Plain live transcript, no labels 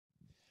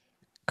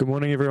Good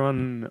morning,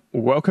 everyone.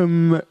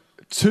 Welcome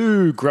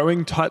to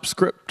Growing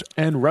TypeScript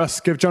and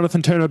Rust. Give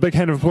Jonathan Turner a big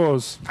hand of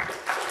applause.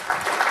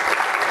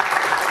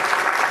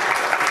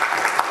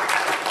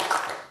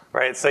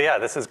 Right, so yeah,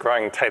 this is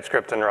Growing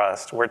TypeScript and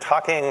Rust. We're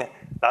talking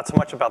not so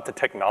much about the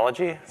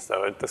technology,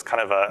 so this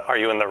kind of a are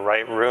you in the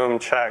right room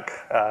check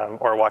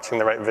or watching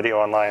the right video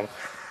online.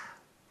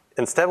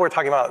 Instead, we're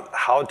talking about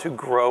how to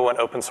grow an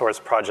open source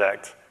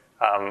project.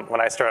 When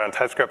I started on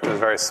TypeScript, it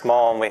was very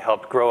small, and we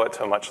helped grow it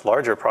to a much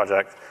larger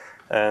project.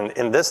 And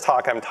in this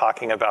talk, I'm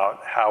talking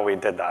about how we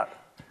did that.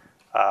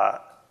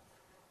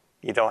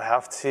 You don't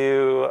have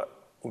to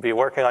be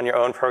working on your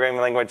own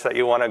programming language that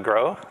you want to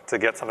grow to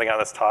get something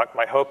out of this talk.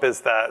 My hope is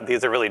that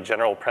these are really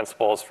general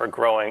principles for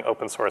growing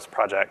open source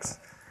projects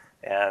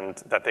and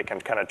that they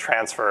can kind of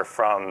transfer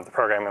from the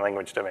programming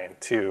language domain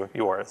to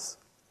yours.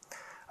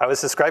 I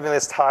was describing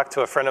this talk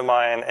to a friend of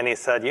mine, and he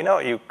said, you know,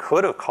 you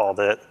could have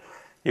called it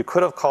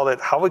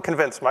How We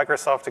Convinced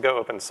Microsoft to Go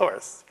Open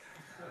Source,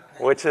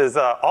 which is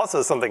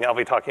also something I'll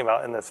be talking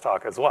about in this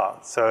talk as well.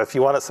 So if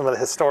you wanted some of the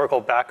historical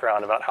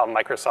background about how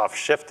Microsoft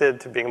shifted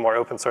to being more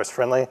open source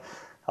friendly,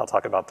 I'll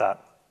talk about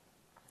that.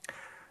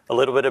 A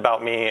little bit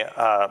about me.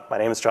 My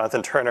name is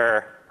Jonathan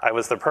Turner. I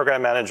was the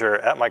program manager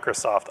at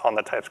Microsoft on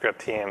the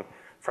TypeScript team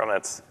from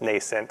its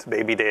nascent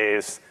baby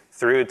days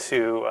through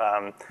to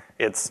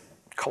its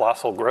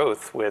colossal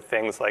growth with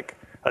things like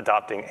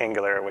adopting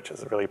Angular, which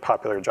is a really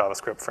popular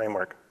JavaScript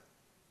framework.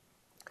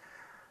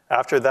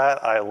 After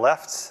that, I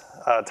left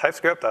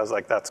TypeScript. I was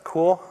like, that's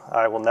cool.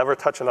 I will never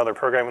touch another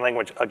programming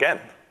language again.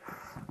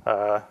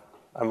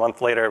 A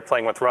month later,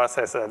 playing with Rust,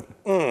 I said,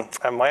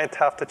 I might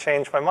have to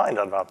change my mind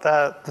about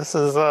that. This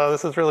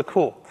is really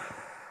cool.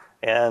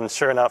 And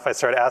sure enough, I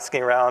started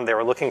asking around. They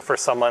were looking for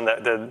someone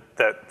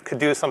that could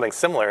do something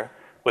similar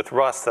with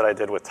Rust that I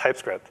did with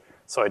TypeScript.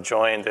 So I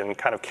joined and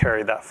kind of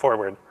carried that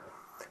forward.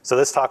 So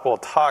this talk will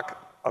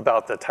talk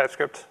about the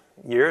TypeScript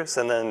years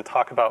and then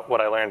talk about what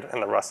I learned in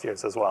the Rust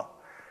years as well.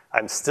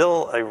 I'm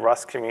still a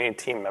Rust community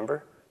team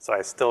member, so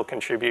I still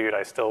contribute,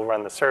 I still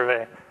run the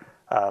survey.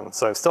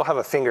 So I still have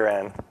a finger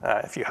in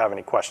if you have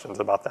any questions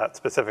about that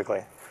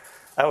specifically.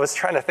 I was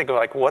trying to think of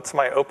like, what's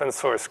my open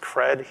source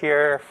cred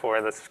here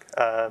for this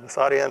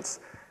audience?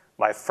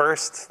 My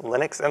first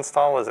Linux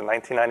install was in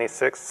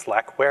 1996,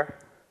 Slackware,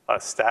 a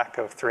stack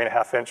of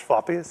 3.5-inch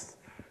floppies.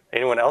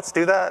 Anyone else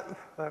do that?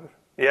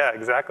 Yeah,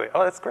 exactly.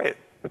 Oh, that's great.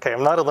 Okay,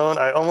 I'm not alone.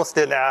 I almost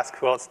didn't ask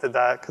who else did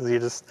that because you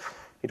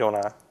don't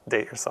want to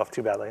date yourself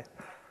too badly.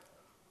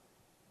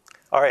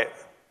 All right,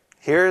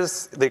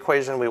 here's the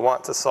equation we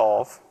want to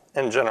solve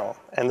in general.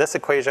 And this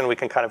equation we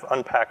can kind of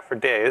unpack for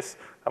days.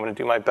 I'm going to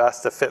do my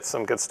best to fit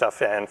some good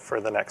stuff in for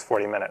the next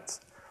 40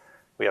 minutes.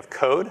 We have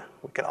code.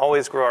 We can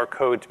always grow our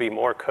code to be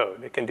more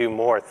code. It can do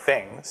more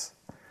things.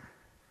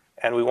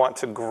 And we want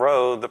to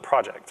grow the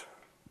project.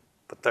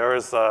 But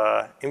there's,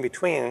 in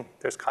between,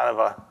 there's kind of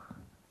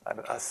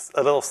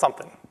a little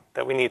something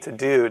that we need to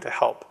do to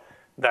help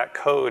that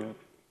code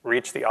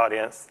reach the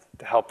audience,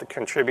 to help the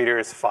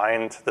contributors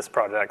find this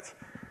project.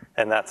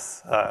 And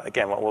that's,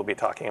 again, what we'll be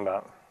talking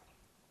about.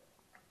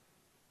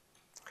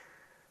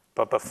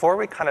 But before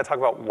we kind of talk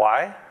about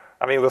why,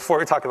 before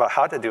we talk about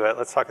how to do it,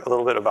 let's talk a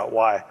little bit about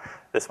why.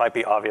 This might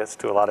be obvious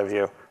to a lot of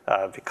you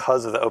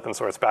because of the open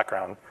source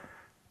background.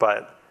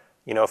 But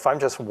if I'm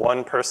just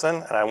one person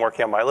and I'm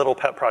working on my little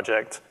pet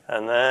project,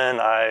 and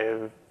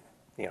then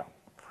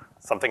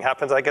something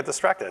happens, I get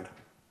distracted,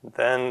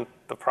 then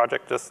the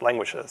project just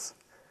languishes.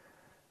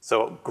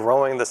 So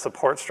growing the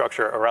support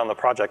structure around the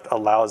project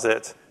allows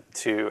it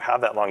to have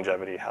that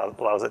longevity,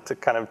 allows it to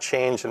kind of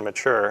change and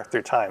mature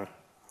through time.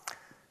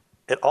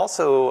 It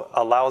also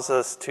allows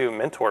us to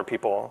mentor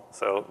people.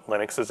 So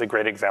Linux is a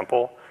great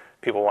example.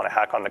 People want to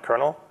hack on the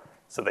kernel.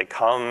 So they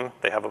come,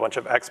 they have a bunch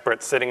of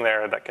experts sitting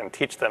there that can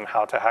teach them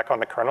how to hack on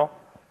the kernel.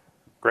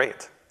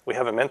 Great. We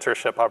have a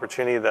mentorship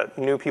opportunity that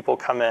new people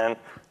come in,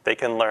 they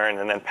can learn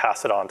and then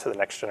pass it on to the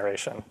next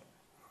generation.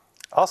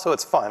 Also,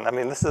 it's fun.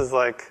 This is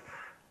like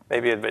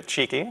maybe a bit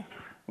cheeky,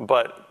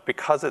 but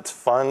because it's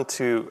fun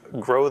to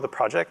grow the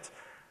project,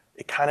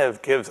 it kind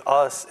of gives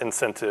us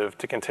incentive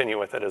to continue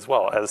with it as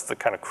well as the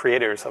kind of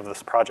creators of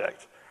this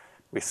project.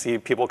 We see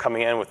people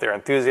coming in with their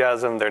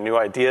enthusiasm, their new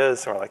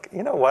ideas, and we're like,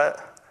 you know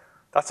what?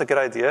 That's a good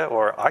idea,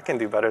 or I can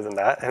do better than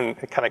that, and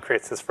it kind of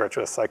creates this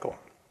virtuous cycle.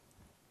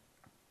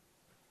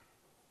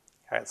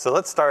 All right, so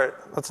let's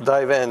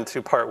dive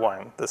into part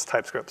one, this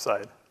TypeScript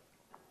side.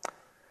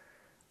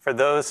 For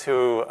those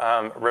who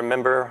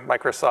remember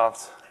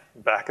Microsoft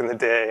back in the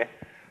day,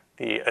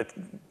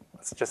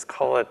 let's just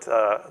call it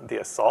the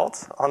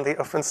assault on the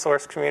open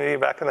source community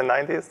back in the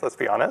 90s, let's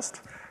be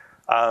honest.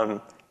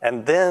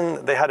 And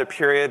then they had a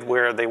period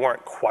where they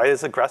weren't quite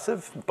as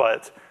aggressive,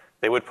 but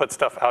they would put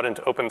stuff out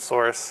into open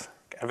source,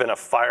 kind of in a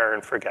fire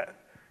and forget.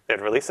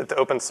 They'd release it to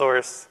open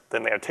source,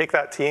 then they would take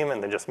that team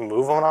and then just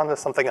move on to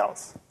something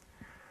else.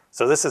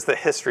 So this is the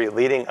history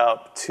leading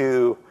up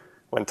to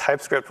when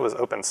TypeScript was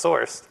open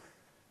sourced.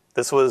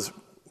 This was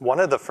one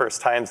of the first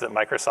times that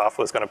Microsoft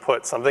was going to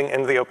put something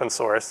into the open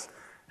source,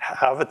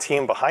 have a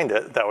team behind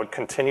it that would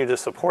continue to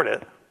support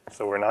it,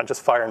 So we're not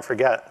just fire and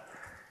forget,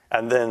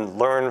 and then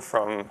learn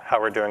from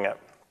how we're doing it.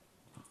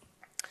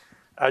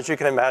 As you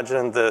can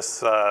imagine,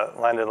 this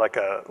landed like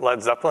a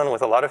Led Zeppelin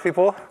with a lot of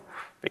people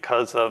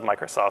because of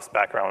Microsoft's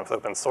background with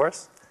open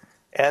source,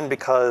 and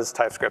because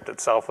TypeScript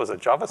itself was a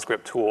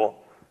JavaScript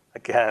tool.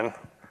 Again,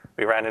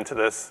 we ran into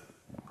this,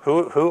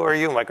 who are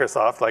you,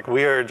 Microsoft? Like,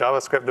 we are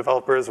JavaScript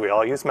developers, we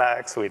all use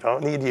Macs, we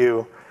don't need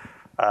you.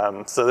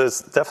 So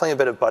there's definitely a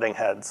bit of butting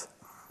heads.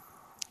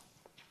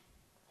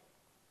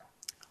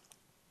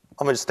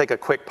 I'm gonna just take a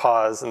quick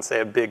pause and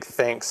say a big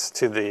thanks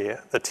to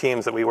the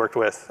teams that we worked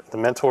with, the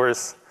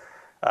mentors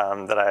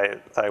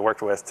that I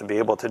worked with to be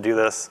able to do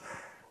this.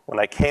 When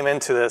I came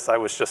into this, I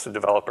was just a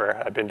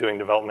developer. I'd been doing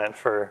development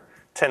for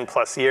 10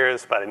 plus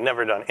years, but I'd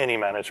never done any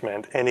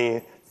management,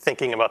 any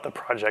thinking about the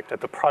project at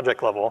the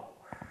project level.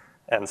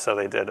 And so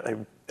they did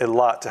a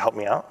lot to help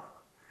me out.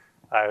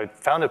 I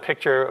found a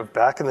picture of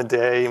back in the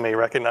day. You may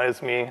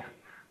recognize me,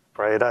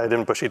 bright-eyed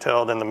and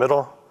bushy-tailed in the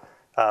middle.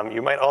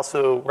 You might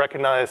also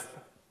recognize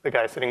the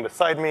guy sitting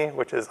beside me,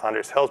 which is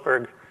Anders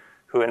Hellsberg,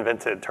 who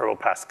invented Turbo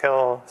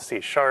Pascal,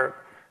 C#,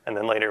 and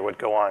then later would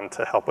go on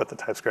to help with the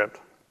TypeScript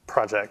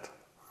project.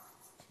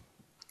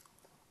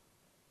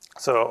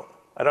 So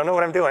I don't know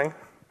what I'm doing.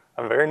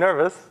 I'm very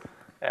nervous,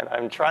 and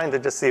I'm trying to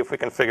just see if we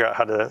can figure out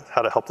how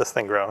to help this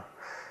thing grow.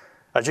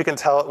 As you can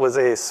tell, it was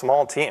a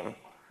small team,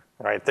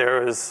 right?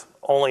 There was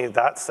only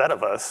that set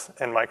of us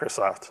in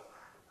Microsoft,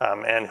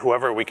 and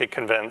whoever we could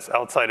convince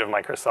outside of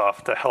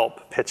Microsoft to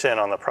help pitch in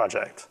on the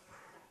project.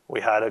 We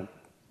had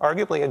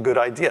arguably a good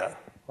idea,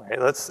 right?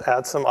 Let's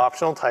add some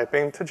optional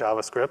typing to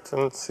JavaScript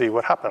and see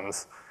what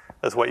happens.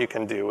 That's what you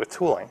can do with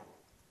tooling.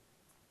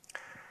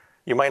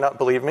 You might not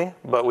believe me,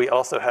 but we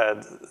also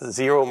had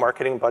zero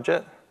marketing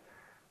budget.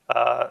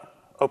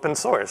 Open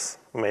source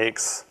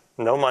makes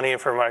no money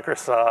for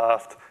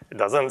Microsoft. It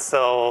doesn't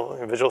sell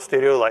Visual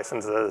Studio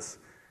licenses.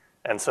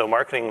 And so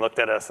marketing looked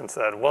at us and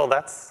said, well,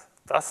 that's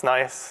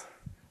nice.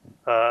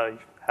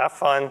 Have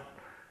fun.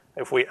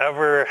 If we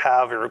ever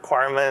have a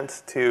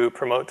requirement to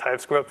promote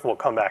TypeScript, we'll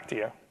come back to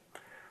you.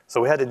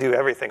 So we had to do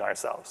everything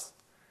ourselves.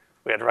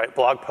 We had to write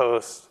blog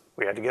posts.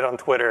 We had to get on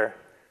Twitter.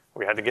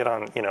 We had to get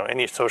on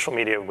any social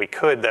media we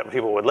could that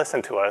people would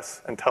listen to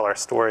us and tell our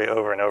story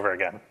over and over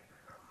again.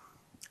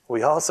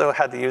 We also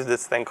had to use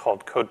this thing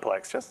called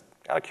Codeplex. Just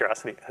out of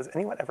curiosity, has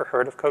anyone ever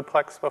heard of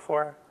Codeplex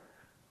before?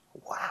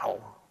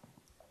 Wow.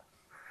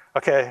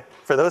 Okay,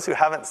 for those who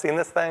haven't seen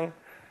this thing,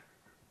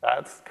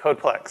 that's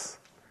Codeplex.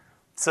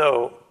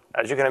 So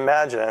as you can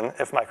imagine,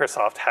 if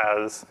Microsoft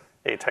has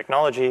a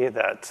technology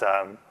that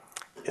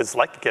is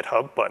like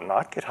GitHub, but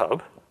not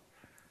GitHub,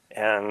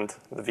 and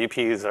the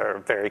VPs are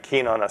very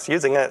keen on us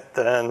using it,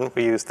 then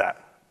we use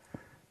that.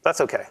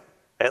 That's okay.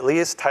 At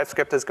least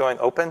TypeScript is going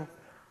open,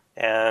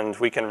 and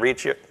we can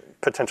reach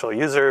potential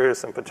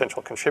users and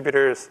potential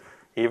contributors,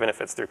 even if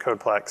it's through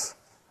Codeplex.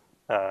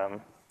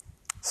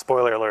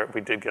 Spoiler alert,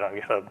 we did get on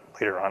GitHub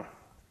later on.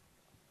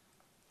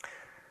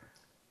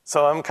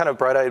 So I'm kind of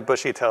bright-eyed,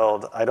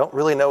 bushy-tailed. I don't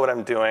really know what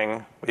I'm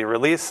doing. We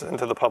release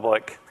into the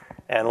public,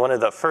 and one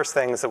of the first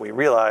things that we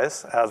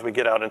realize as we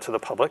get out into the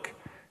public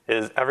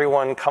is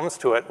everyone comes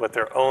to it with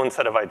their own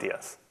set of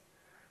ideas.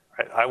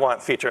 Right? I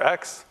want feature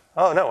X.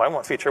 Oh, no, I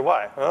want feature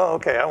Y. Oh,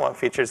 OK, I want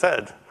feature Z.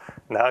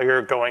 Now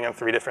you're going in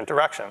 3 different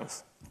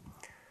directions.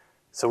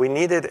 So we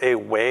needed a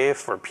way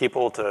for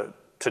people to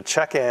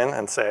check in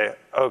and say,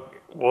 oh,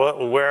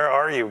 where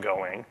are you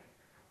going?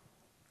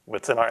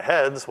 What's in our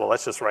heads? Well,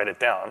 let's just write it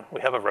down.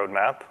 We have a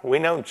roadmap. We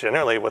know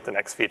generally what the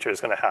next feature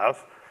is going to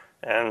have,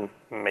 and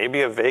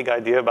maybe a vague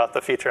idea about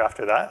the feature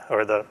after that,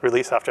 or the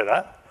release after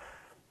that.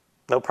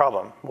 No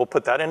problem. We'll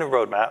put that in a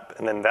roadmap,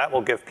 and then that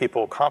will give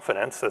people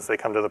confidence as they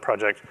come to the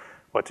project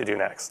what to do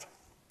next.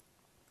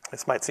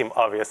 This might seem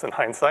obvious in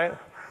hindsight,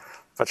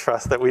 but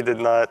trust that we did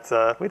not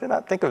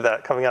think of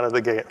that coming out of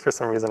the gate for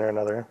some reason or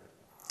another.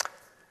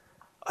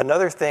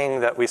 Another thing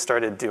that we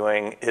started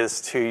doing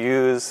is to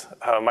use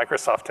a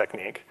Microsoft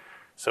technique.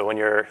 So when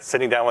you're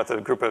sitting down with a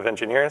group of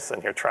engineers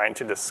and you're trying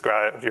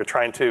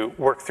to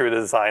work through the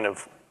design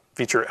of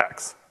feature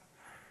X.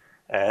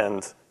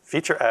 And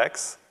feature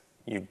X,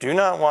 you do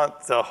not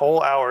want the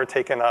whole hour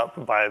taken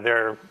up by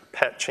their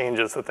pet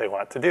changes that they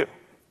want to do.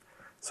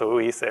 So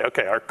we say,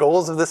 OK, our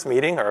goals of this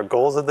meeting, our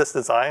goals of this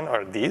design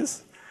are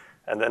these.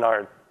 And then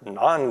our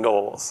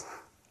non-goals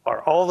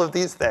are all of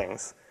these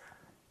things.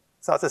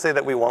 It's not to say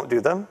that we won't do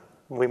them.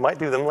 We might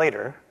do them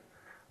later.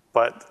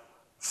 But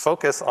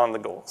focus on the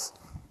goals.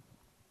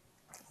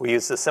 We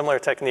used a similar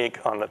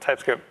technique on the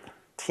TypeScript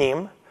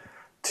team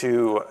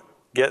to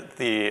get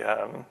the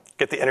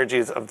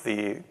energies of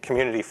the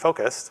community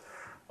focused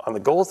on the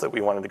goals that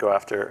we wanted to go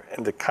after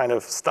and to kind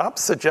of stop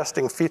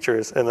suggesting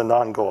features in the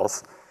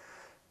non-goals.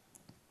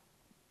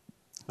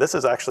 This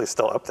is actually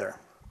still up there.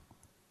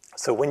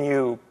 So when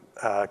you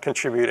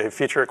contribute a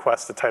feature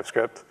request to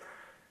TypeScript,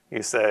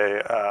 you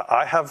say,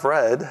 I have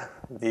read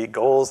the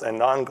goals and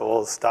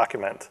non-goals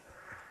document.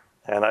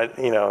 And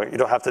you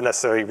don't have to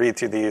necessarily read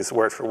through these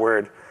word for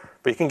word,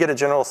 but you can get a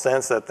general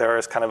sense that there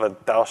is kind of a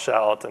thou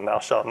shalt and thou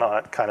shalt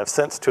not kind of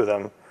sense to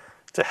them.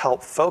 to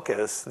help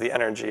focus the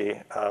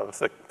energy of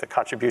the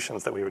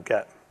contributions that we would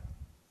get.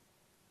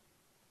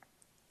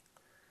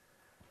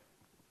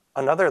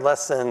 Another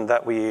lesson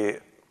that we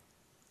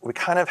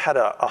kind of had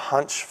a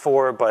hunch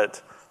for,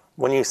 but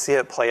when you see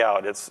it play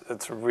out,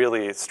 it's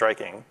really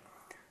striking.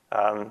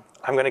 I'm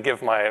going to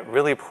give my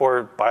really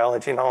poor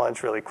biology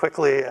knowledge really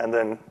quickly, and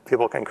then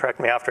people can correct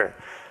me after.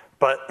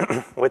 But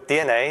with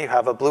DNA, you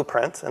have a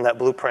blueprint, and that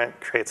blueprint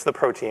creates the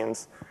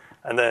proteins,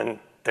 and then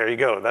there you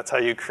go. That's how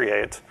you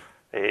create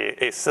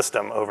a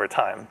system over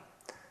time.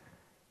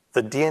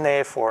 The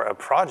DNA for a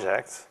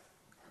project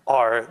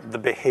are the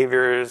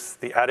behaviors,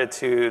 the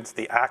attitudes,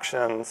 the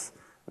actions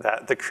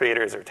that the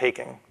creators are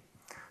taking.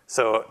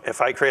 So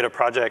if I create a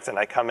project and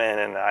I come in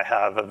and I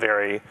have a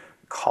very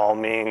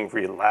calming,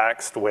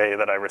 relaxed way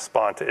that I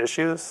respond to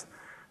issues,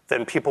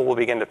 then people will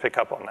begin to pick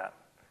up on that.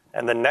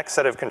 And the next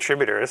set of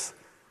contributors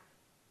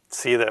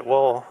see that,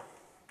 well,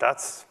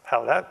 that's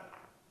how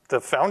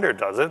the founder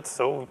does it,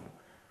 so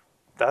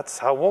that's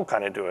how we'll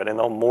kind of do it. And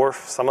they'll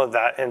morph some of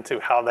that into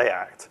how they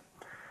act.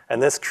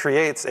 And this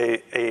creates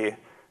a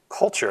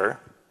culture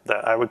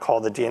that I would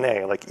call the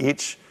DNA. Like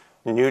each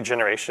new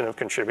generation of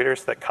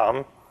contributors that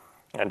come,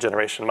 and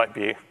generation might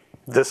be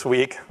this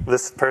week,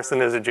 this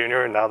person is a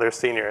junior and now they're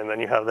senior, and then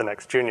you have the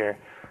next junior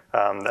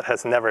that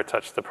has never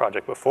touched the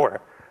project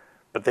before.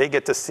 But they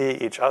get to see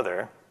each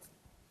other.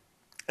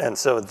 And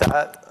so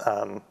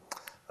that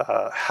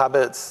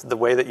habits, the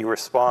way that you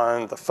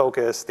respond, the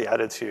focus, the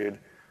attitude,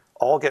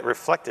 all get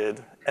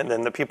reflected, and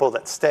then the people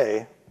that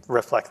stay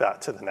reflect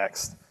that to the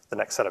next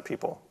set of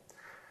people.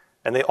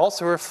 And they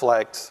also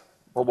reflect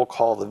what we'll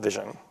call the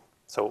vision.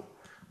 So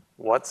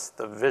what's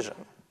the vision?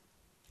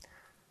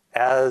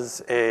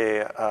 As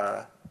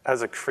a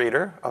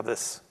creator of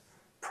this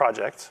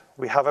project,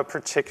 we have a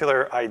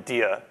particular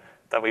idea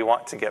that we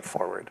want to get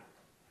forward.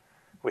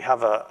 We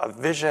have a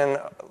vision,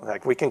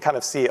 like we can kind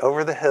of see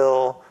over the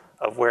hill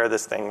of where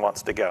this thing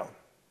wants to go.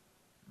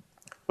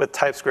 With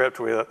TypeScript,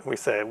 we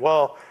say,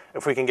 well,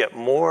 if we can get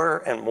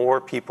more and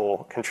more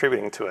people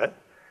contributing to it,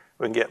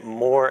 we can get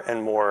more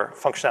and more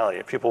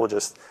functionality. People will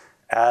just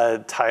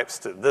add types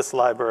to this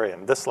library,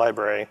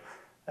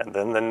 and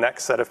then the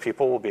next set of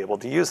people will be able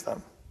to use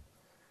them.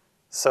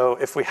 So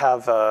if we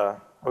have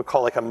what we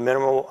call like a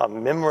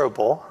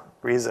memorable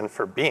reason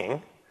for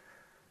being,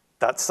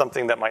 that's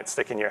something that might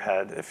stick in your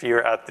head. If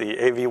you're at the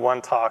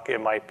AV1 talk, it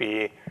might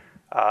be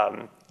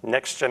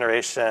next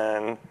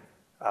generation,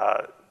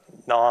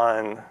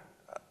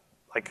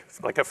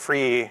 like a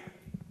free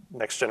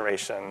next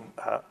generation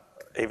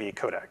AV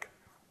codec.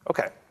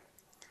 Okay.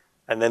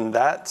 And then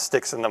that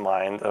sticks in the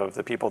mind of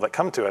the people that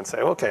come to it and say,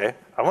 okay,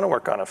 I want to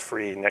work on a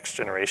free next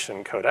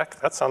generation codec.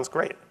 That sounds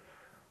great.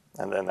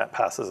 And then that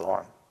passes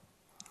along.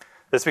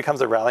 This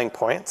becomes a rallying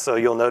point. So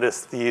you'll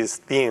notice these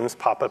themes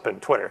pop up in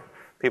Twitter.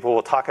 People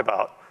will talk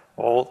about,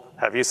 well,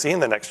 have you seen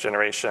the next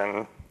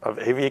generation of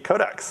AV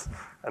codecs?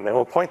 And they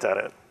will point at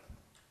it.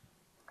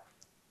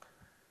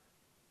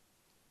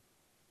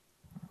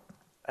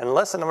 And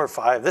lesson number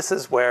 5, this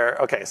is where,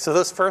 okay, so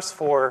those first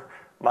 4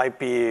 might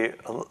be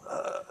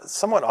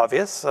somewhat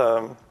obvious,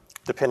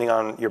 depending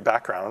on your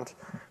background.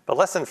 But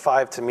lesson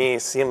 5 to me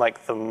seemed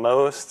like the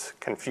most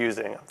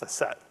confusing of the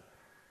set.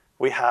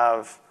 We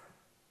have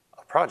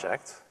a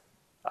project.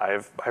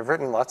 I've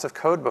written lots of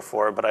code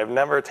before, but I've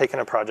never taken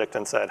a project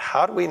and said,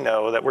 how do we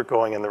know that we're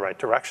going in the right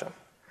direction?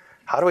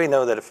 How do we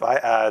know that if I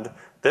add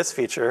this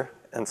feature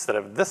instead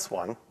of this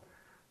one,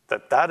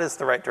 that is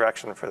the right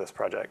direction for this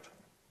project?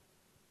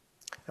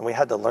 And we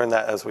had to learn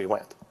that as we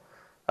went.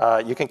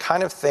 You can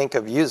kind of think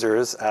of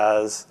users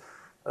as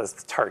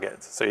the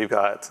target. So you've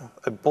got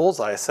a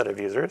bullseye set of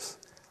users,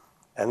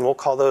 and we'll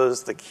call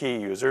those the key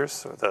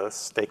users, or the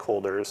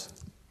stakeholders.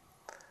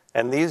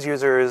 And these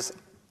users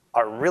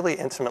are really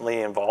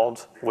intimately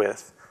involved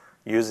with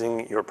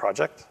using your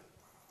project.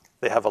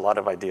 They have a lot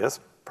of ideas,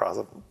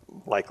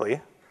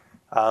 likely.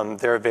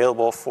 They're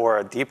available for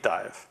a deep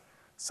dive,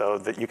 so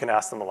that you can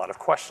ask them a lot of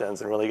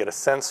questions and really get a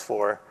sense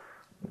for,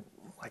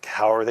 like,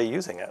 how are they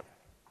using it?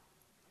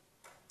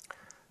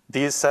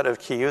 These set of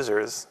key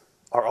users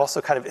are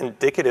also kind of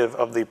indicative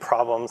of the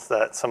problems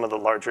that some of the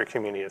larger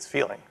community is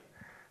feeling.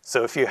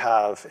 So if you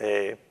have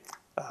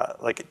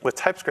like with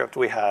TypeScript,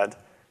 we had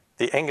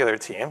the Angular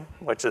team,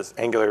 which is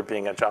Angular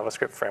being a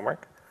JavaScript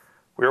framework.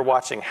 We were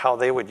watching how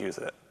they would use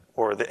it,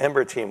 or the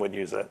Ember team would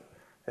use it.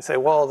 They say,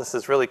 well, this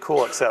is really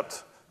cool,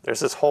 except there's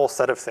this whole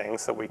set of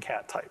things that we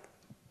can't type.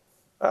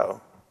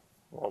 Oh,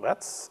 well,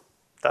 that's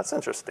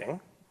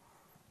interesting.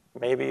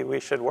 Maybe we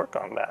should work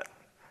on that.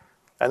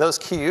 And those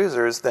key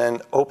users then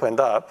opened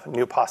up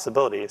new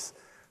possibilities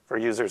for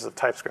users of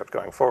TypeScript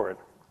going forward.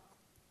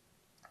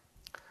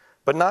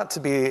 But not to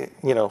be,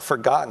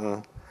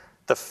 forgotten,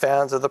 the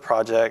fans of the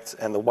project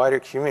and the wider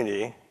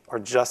community are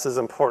just as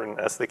important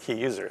as the key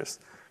users.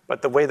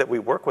 But the way that we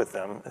work with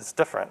them is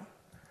different.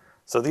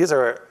 So these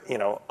are,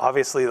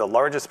 obviously the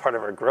largest part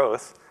of our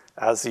growth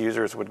as the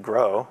users would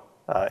grow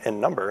in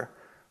number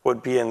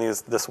would be in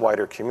this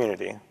wider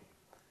community.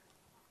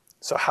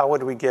 So how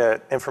would we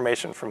get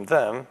information from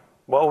them?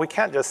 Well, we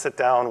can't just sit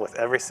down with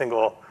every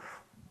single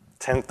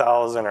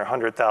 10,000 or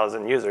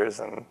 100,000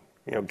 users and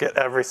get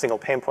every single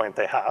pain point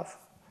they have?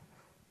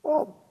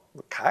 Well,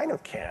 we kind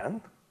of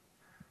can.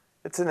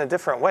 It's in a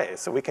different way.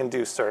 So we can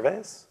do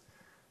surveys.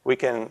 We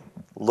can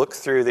look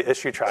through the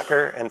issue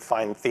tracker and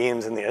find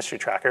themes in the issue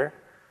tracker.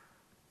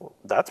 Well,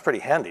 that's pretty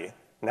handy.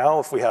 Now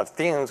if we have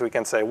themes, we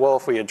can say, well,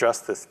 if we address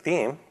this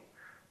theme,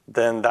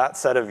 then that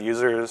set of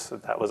users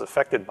that was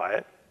affected by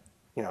it,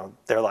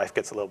 their life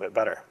gets a little bit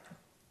better.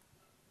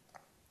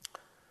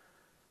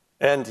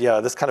 And yeah,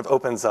 this kind of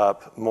opens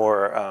up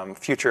more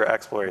future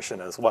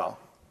exploration as well.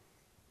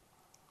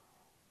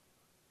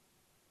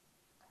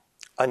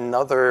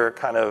 Another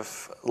kind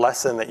of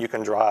lesson that you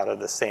can draw out of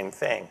the same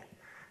thing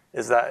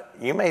is that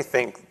you may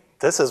think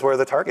this is where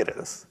the target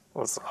is.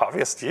 Well, it's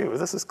obvious to you,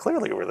 this is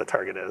clearly where the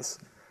target is.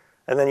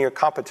 And then your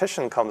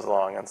competition comes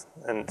along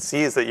and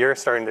sees that you're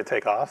starting to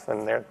take off,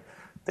 and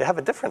they have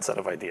a different set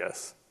of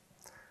ideas.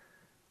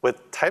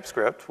 With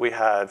TypeScript, we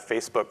had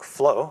Facebook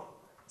Flow.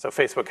 So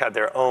Facebook had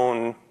their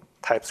own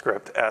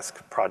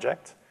TypeScript-esque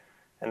project,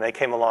 and they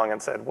came along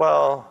and said,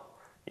 well,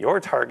 your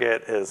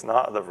target is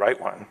not the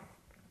right one.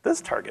 This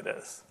target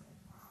is.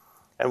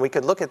 And we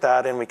could look at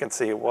that and we can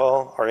see,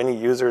 well, are any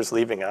users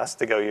leaving us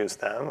to go use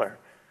them? Or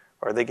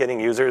are they getting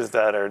users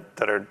that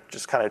are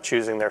just kind of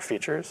choosing their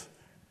features?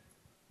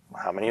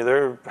 How many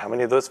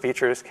of those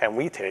features can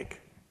we take?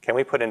 Can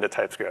we put into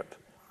TypeScript?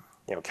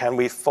 Can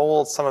we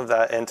fold some of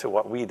that into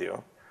what we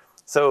do?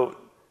 So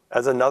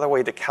as another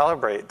way to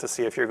calibrate to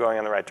see if you're going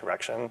in the right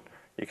direction,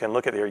 you can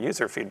look at your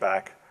user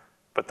feedback,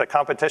 but the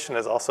competition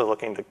is also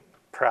looking to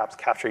perhaps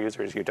capture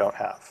users you don't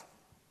have.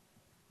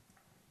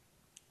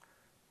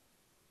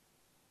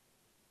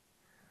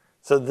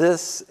 So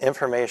this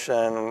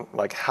information,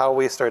 like how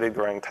we started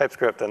growing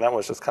TypeScript, and that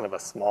was just kind of a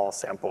small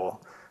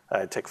sample.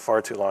 It'd take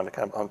far too long to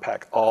kind of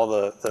unpack all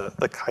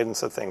the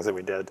kinds of things that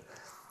we did.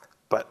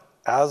 But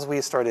as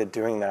we started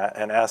doing that,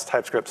 and as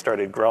TypeScript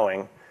started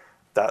growing,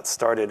 that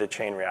started a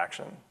chain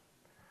reaction.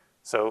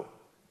 So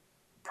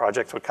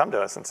projects would come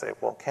to us and say,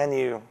 well, can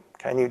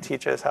you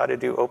teach us how to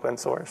do open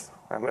source?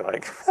 And we're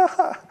like,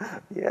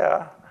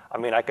 yeah, I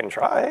mean, I can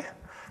try.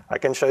 I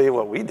can show you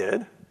what we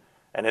did.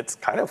 And it's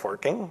kind of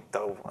working,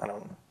 though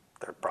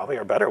there probably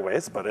are better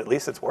ways, but at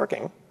least it's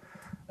working.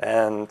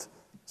 And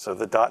so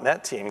the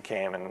 .NET team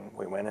came and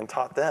we went and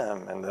taught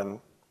them. And then,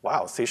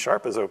 wow, C# is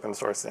open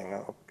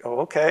sourcing. Oh,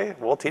 okay,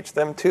 we'll teach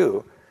them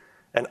too.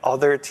 And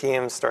other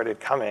teams started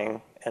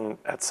coming. And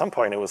at some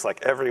point, it was like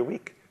every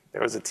week,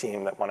 there was a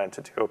team that wanted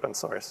to do open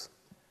source.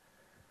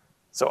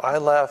 So I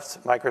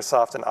left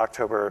Microsoft in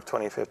October of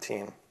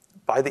 2015.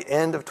 By the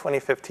end of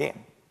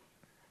 2015,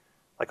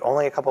 like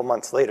only a couple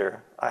months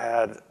later, I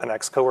had an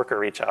ex-coworker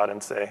reach out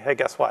and say, hey,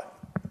 guess what?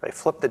 They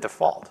flipped the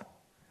default.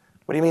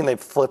 What do you mean they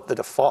flipped the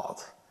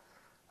default?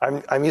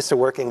 I'm used to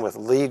working with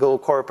legal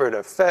corporate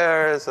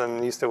affairs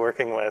and used to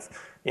working with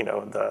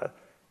the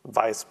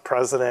vice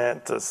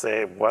president to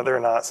say whether or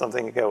not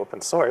something can go open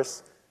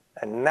source.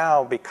 And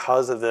now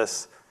because of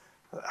this,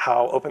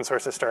 how open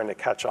source is starting to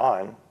catch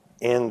on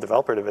in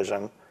developer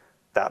division,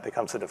 that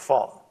becomes the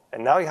default.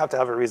 And now you have to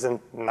have a reason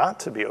not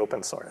to be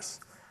open source,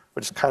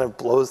 which kind of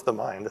blows the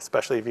mind,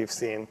 especially if you've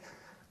seen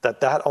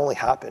that only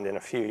happened in a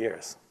few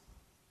years.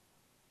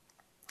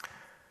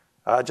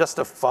 Just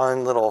a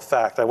fun little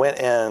fact. I went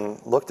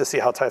and looked to see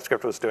how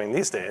TypeScript was doing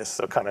these days,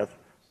 so kind of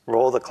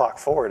roll the clock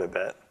forward a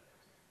bit.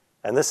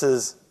 And this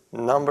is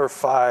number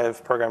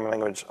 5 programming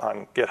language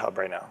on GitHub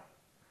right now,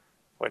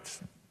 which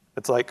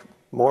it's like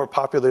more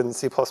popular than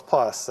C++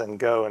 and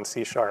Go and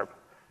C#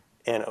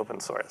 in open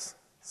source.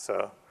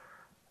 So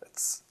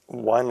it's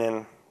one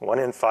in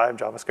 5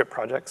 JavaScript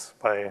projects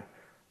by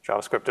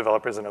JavaScript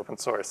developers in open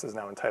source is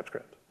now in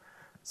TypeScript.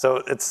 So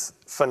it's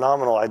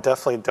phenomenal. I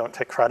definitely don't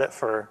take credit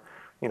for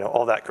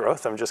all that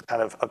growth. I'm just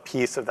kind of a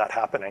piece of that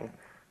happening.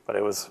 But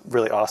it was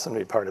really awesome to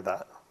be part of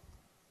that.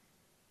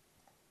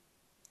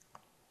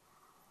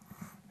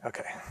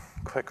 OK,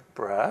 quick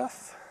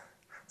breath.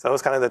 So that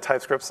was kind of the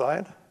TypeScript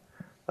side.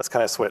 Let's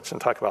kind of switch and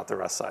talk about the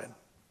Rust side.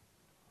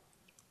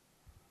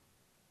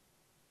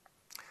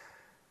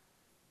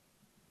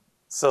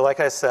 So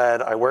like I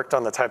said, I worked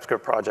on the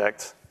TypeScript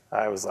project.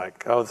 I was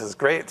like, oh, this is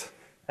great.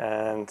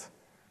 And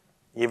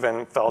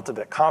even felt a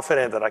bit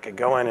confident that I could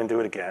go in and do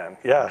it again.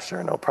 Yeah,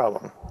 sure, no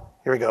problem.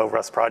 Here we go,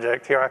 Rust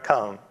project, here I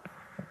come.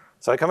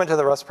 So I come into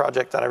the Rust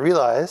project and I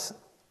realize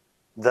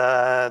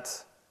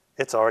that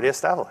it's already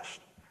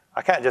established.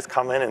 I can't just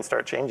come in and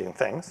start changing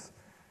things.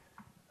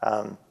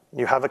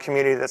 You have a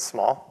community that's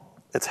small.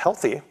 It's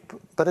healthy,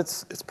 but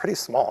it's pretty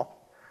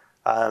small.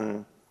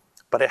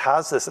 But it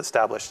has this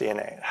established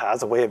DNA. It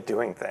has a way of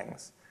doing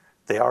things.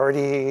 They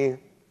already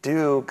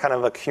do kind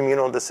of a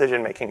communal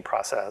decision-making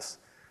process.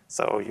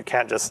 So you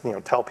can't just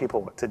tell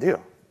people what to do.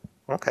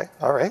 OK,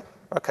 all right,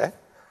 OK.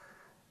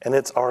 And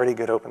it's already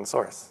good open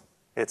source.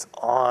 It's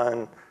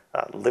on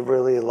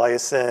liberally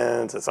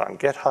licensed. It's on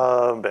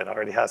GitHub. It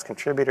already has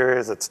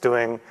contributors. It's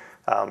doing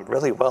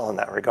really well in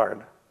that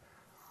regard.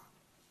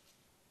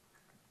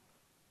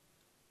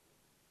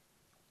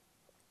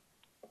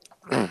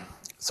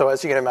 So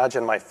as you can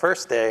imagine, my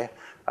first day,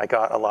 I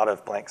got a lot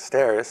of blank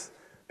stares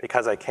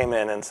because I came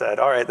in and said,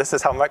 all right, this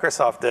is how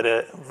Microsoft did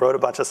it, wrote a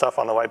bunch of stuff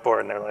on the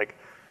whiteboard, and they're like,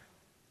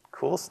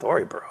 cool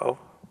story, bro.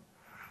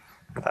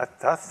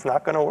 That's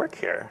not going to work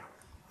here.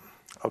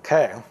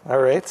 OK, all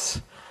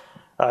right.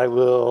 I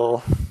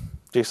will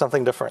do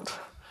something different.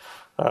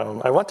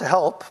 I want to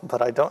help,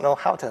 but I don't know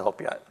how to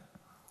help yet.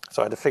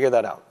 So I had to figure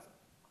that out.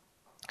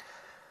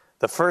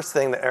 The first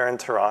thing that Aaron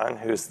Turan,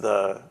 who's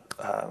the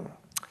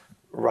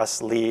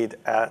Rust lead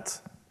at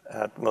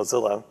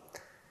Mozilla,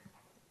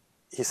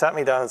 he sat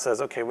me down and says,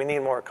 OK, we need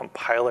more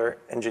compiler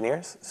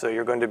engineers, so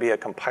you're going to be a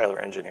compiler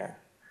engineer.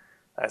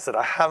 I said,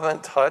 I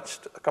haven't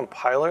touched a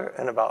compiler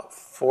in about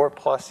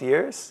 4+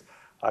 years.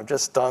 I've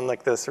just done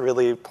like this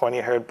really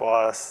pointy-haired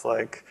boss,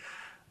 like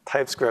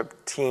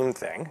TypeScript team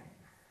thing.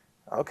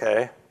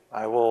 OK,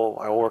 I will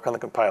work on the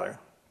compiler.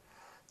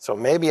 So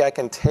maybe I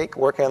can take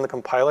working on the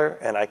compiler,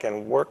 and I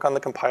can work on the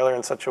compiler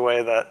in such a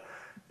way that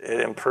it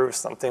improves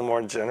something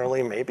more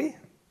generally, maybe?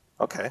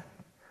 OK.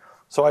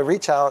 So I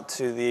reach out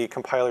to the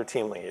compiler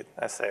team lead.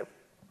 I say,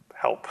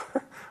 help.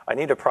 I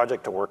need a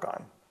project to work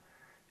on.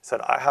 He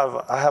said, I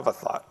have a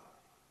thought.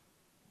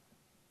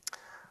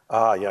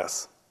 Ah,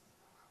 yes.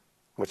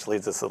 Which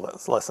leads us to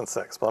lesson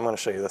 6, but I'm going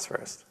to show you this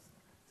first.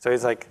 So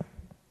he's like,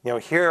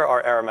 here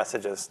are error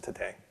messages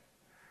today.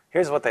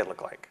 Here's what they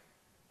look like.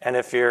 And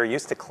if you're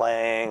used to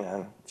Clang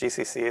and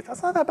GCC,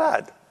 that's not that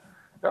bad.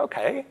 They're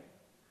OK.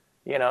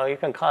 You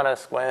can kind of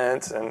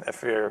squint, and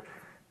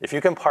if you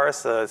can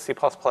parse a C++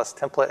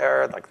 template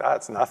error, like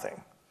that's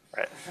nothing,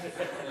 right?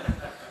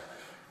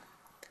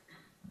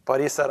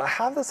 But he said, I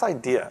have this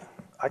idea.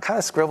 I kind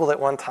of scribbled it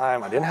one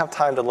time. I didn't have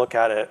time to look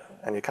at it.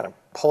 And he kind of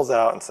pulls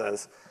out and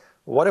says,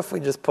 what if we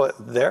just put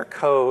their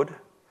code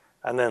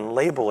and then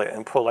label it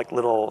and put like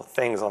little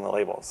things on the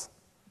labels?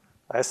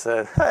 I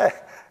said,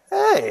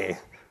 hey,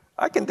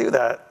 I can do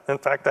that. In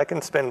fact, I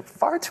can spend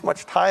far too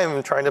much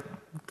time trying to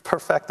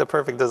perfect the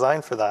perfect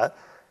design for that.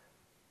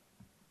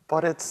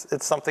 But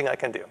it's something I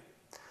can do.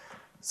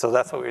 So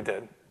that's what we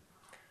did.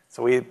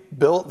 So we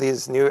built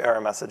these new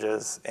error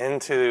messages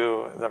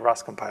into the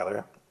Rust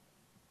compiler.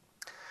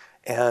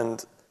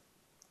 And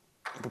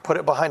we put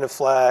it behind a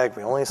flag.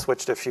 We only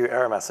switched a few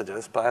error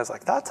messages. But I was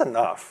like, that's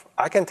enough.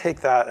 I can take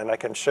that, and I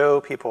can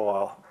show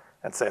people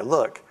and say,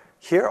 look,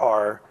 here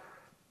are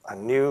a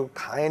new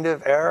kind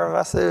of error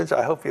message.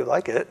 I hope you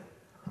like it.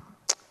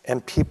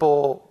 And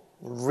people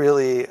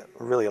really,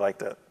 really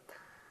liked it.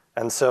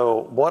 And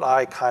so what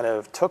I kind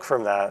of took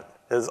from that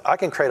is I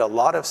can create a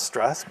lot of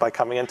stress by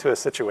coming into a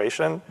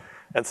situation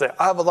and say,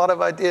 I have a lot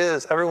of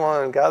ideas.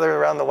 Everyone gather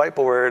around the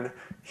whiteboard.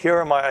 Here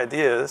are my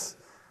ideas.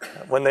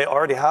 When they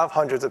already have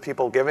hundreds of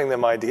people giving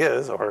them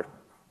ideas, or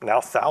now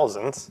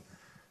thousands,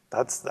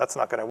 that's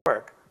not going to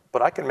work.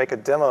 But I can make a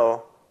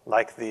demo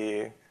like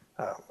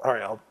all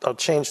right, I'll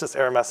change this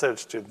error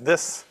message to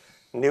this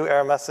new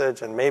error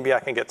message, and maybe I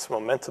can get some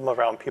momentum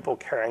around people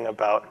caring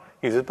about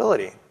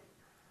usability.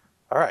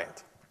 All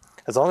right.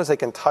 As long as they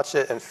can touch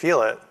it and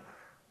feel it,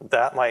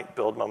 that might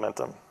build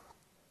momentum.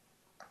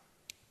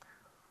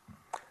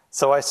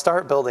 So I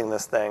start building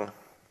this thing,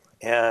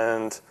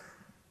 and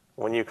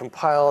when you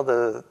compile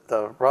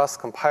the Rust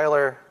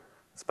compiler,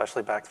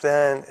 especially back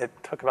then, it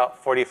took about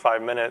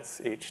 45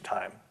 minutes each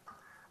time.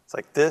 It's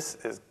like, this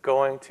is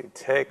going to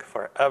take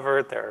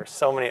forever. There are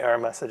so many error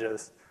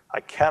messages. I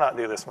cannot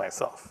do this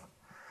myself.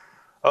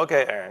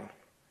 OK, Aaron,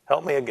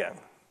 help me again.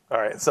 All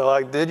right, so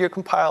I did your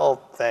compile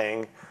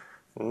thing.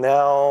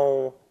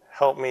 Now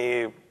help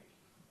me,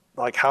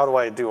 like, how do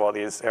I do all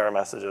these error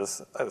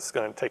messages? It's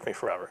going to take me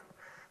forever.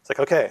 It's like,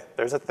 OK,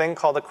 there's a thing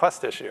called a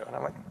quest issue. And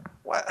I'm like,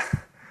 what?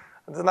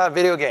 This is not a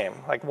video game.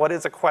 Like, what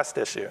is a quest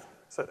issue?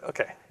 So,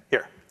 OK,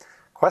 here.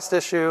 Quest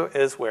issue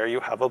is where you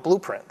have a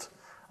blueprint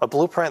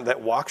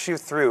that walks you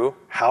through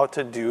how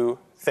to do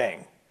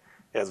thing.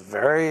 It's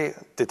very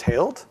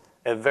detailed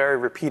and very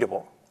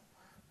repeatable.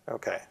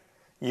 OK,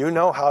 you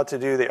know how to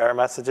do the error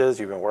messages.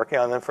 You've been working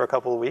on them for a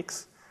couple of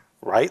weeks.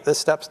 Write the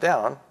steps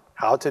down,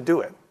 how to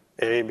do it,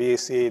 A, B,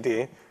 C,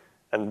 D.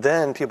 And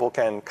then people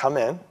can come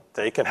in.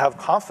 They can have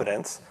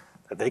confidence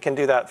that they can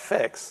do that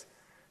fix.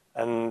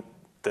 And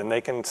then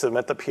they can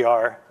submit the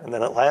PR. And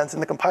then it lands in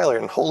the compiler.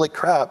 And holy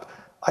crap,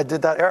 I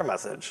did that error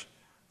message.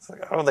 It's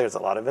like, oh, there's a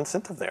lot of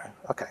incentive there.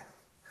 OK.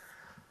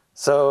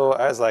 So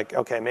I was like,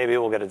 OK, maybe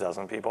we'll get a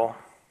dozen people.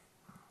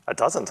 A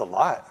dozen's a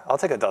lot. I'll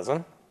take a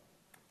dozen.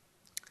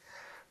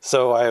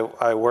 So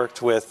I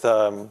worked with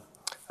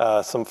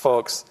some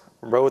folks,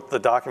 wrote the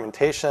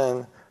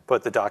documentation,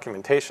 put the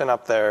documentation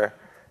up there,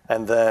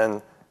 and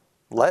then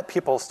let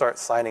people start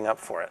signing up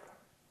for it.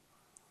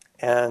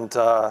 And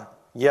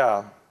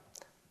yeah,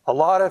 a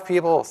lot of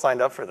people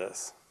signed up for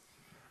this.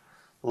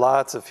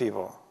 Lots of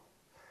people.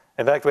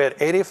 In fact, we had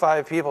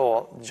 85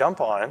 people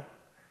jump on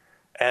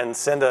and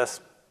send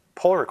us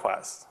pull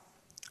requests.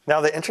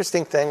 Now, the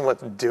interesting thing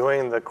with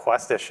doing the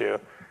quest issue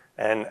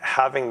and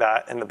having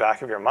that in the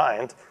back of your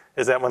mind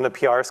is that when the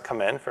PRs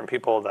come in from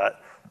people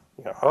that,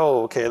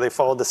 oh, OK, they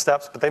followed the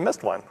steps, but they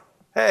missed one.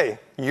 Hey,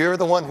 you're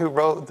the one who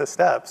wrote the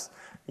steps.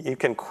 You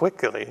can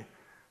quickly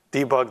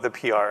debug the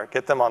PR,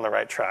 get them on the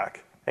right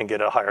track, and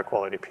get a higher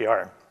quality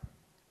PR.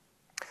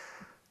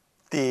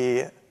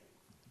 the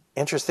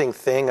interesting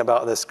thing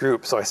about this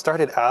group, so I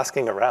started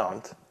asking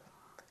around,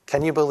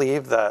 can you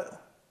believe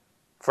that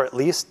for at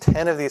least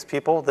 10 of these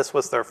people, this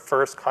was their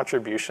first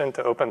contribution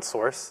to open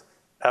source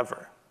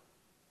ever?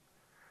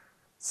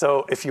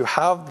 So if you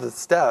have the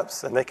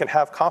steps and they can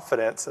have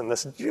confidence in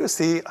this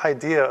juicy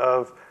idea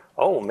of,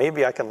 oh,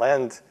 maybe I can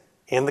land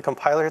in the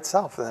compiler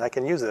itself and then I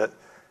can use it,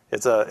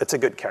 it's a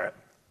good carrot.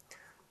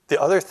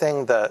 The other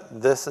thing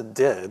that this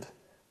did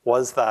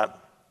was that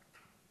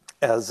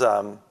as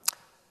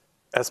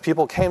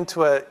people came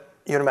to it,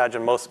 you'd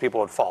imagine most people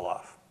would fall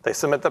off. They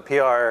submit the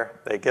PR,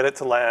 they get it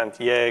to land,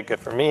 yay, good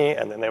for me,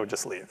 and then they would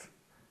just leave.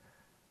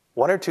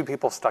 1 or 2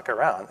 people stuck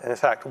around. And in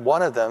fact,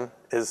 one of them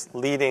is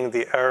leading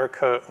the error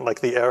code, like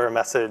the error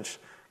message,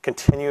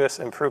 continuous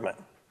improvement,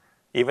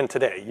 even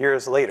today,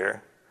 years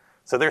later.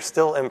 So they're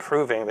still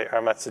improving the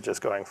error messages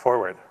going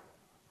forward.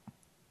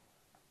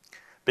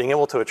 Being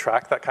able to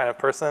attract that kind of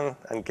person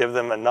and give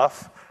them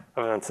enough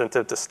of an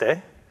incentive to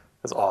stay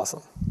is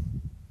awesome.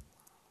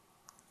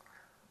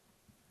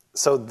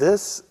 So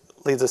this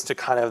leads us to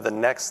kind of the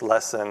next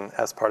lesson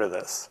as part of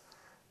this,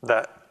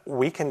 that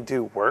we can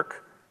do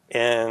work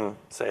in,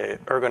 say,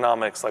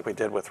 ergonomics like we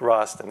did with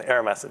Rust and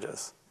error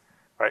messages,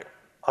 right?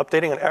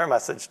 Updating an error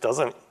message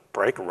doesn't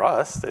break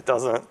Rust. It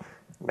doesn't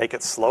make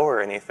it slow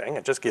or anything.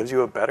 It just gives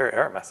you a better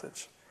error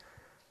message.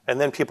 And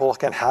then people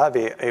can have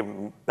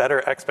a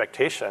better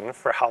expectation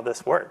for how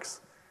this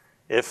works.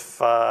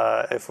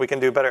 If we can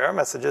do better error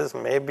messages,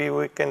 maybe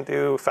we can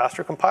do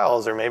faster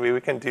compiles, or maybe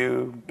we can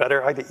do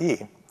better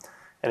IDE.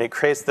 And it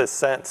creates this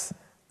sense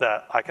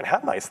that I can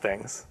have nice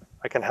things.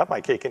 I can have my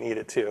cake and eat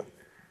it too.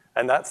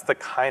 And that's the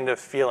kind of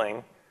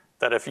feeling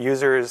that if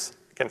users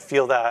can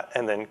feel that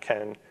and then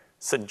can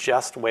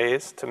suggest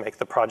ways to make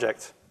the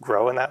project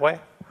grow in that way,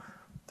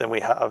 then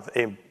we have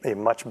a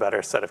much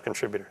better set of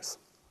contributors.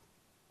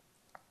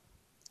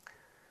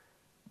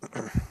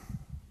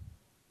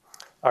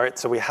 All right,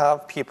 so we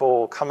have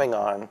people coming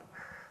on.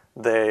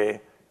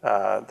 They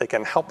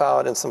can help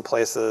out in some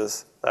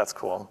places. That's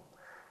cool.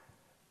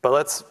 But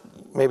let's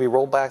maybe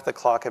roll back the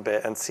clock a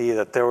bit and see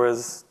that there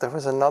was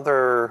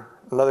another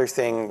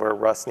thing where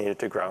Rust needed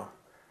to grow.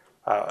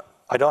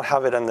 I don't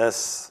have it in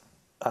this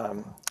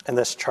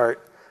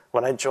chart.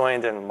 When I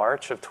joined in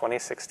March of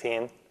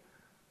 2016,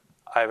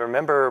 I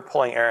remember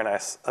pulling Aaron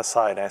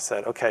aside, and I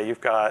said, okay,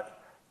 you've got,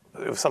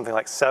 it was something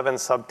like 7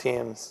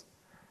 sub-teams,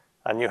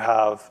 and you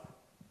have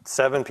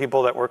 7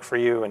 people that work for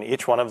you, and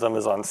each one of them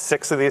is on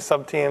 6 of these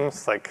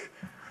sub-teams. Like,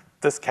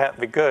 this can't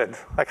be good.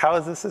 Like, how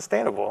is this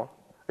sustainable?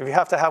 If you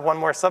have to have 1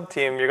 more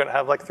sub-team, you're gonna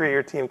have like 3 of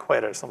your team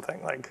quit or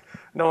something. Like,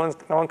 no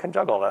one can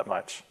juggle that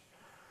much.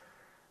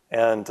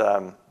 And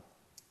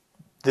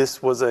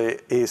this was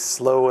a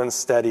slow and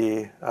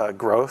steady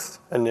growth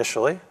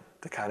initially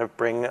to kind of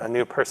bring a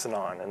new person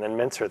on and then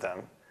mentor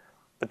them.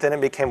 But then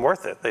it became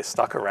worth it. They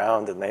stuck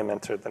around and they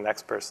mentored the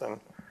next person.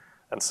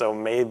 And so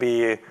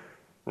maybe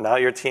now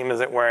your team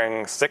isn't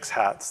wearing 6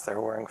 hats, they're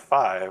wearing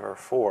 5 or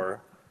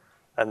 4.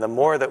 And the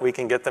more that we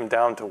can get them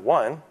down to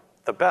 1,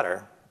 the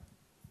better.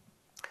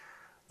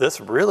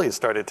 This really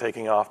started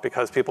taking off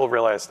because people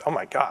realized, oh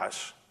my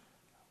gosh,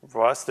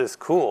 Rust is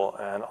cool.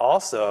 And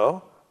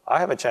also, I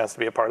have a chance to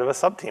be a part of a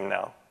sub-team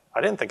now. I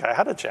didn't think I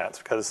had a chance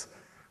because,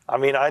 I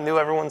mean, I knew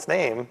everyone's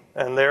name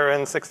and they're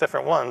in 6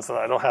 different ones and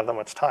I don't have that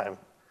much time.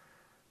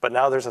 But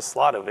now there's a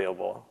slot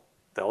available.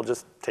 They'll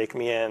just take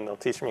me in, they'll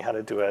teach me how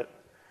to do it.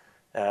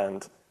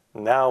 And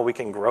now we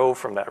can grow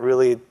from that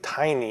really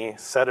tiny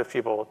set of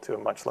people to a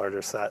much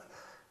larger set.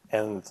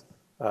 And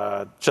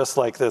just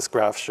like this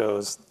graph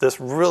shows, this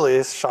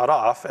really shot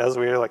off as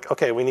we were like,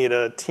 okay, we need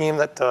a team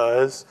that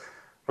does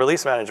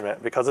release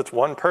management because it's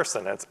 1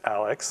 person, it's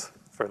Alex.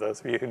 For those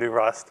of you who do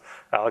Rust,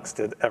 Alex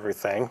did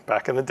everything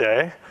back in the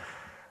day.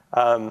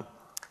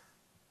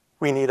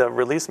 We need a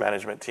release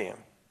management team.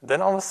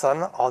 Then all of a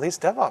sudden, all these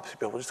DevOps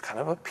people just kind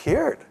of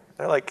appeared.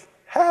 They're like,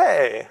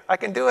 hey, I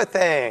can do a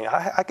thing.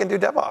 I can do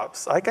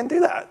DevOps. I can do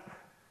that.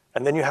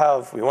 And then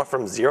we went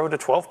from 0 to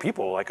 12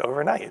 people like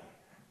overnight.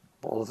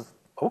 Well,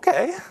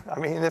 okay. I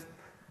mean,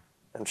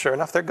 and sure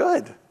enough, they're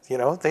good. You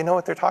know, they know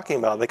what they're talking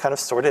about. They kind of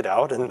sort it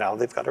out, and now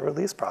they've got a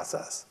release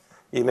process.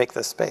 You make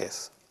this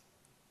space.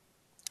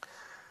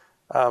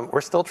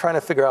 We're still trying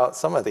to figure out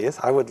some of these.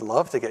 I would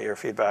love to get your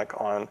feedback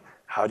on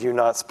how do you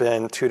not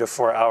spend 2 to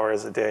 4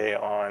 hours a day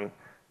on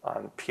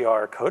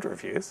PR code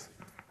reviews,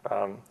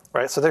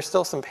 right? So there's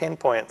still some pain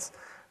points,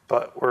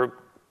 but we're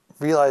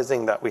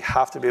realizing that we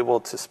have to be able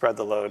to spread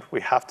the load. We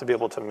have to be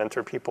able to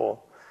mentor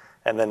people.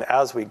 And then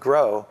as we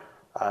grow,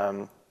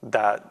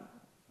 that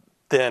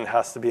then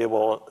has to be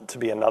able to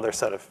be another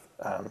set of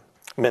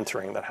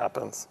mentoring that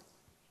happens.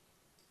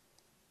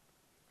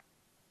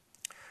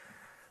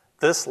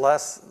 This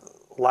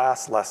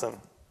last lesson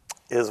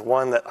is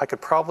one that I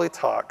could probably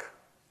talk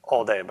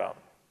all day about.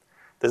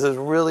 This is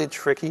really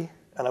tricky,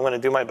 and I'm going to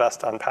do my best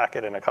to unpack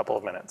it in a couple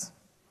of minutes.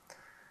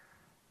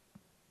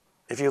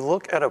 If you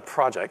look at a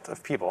project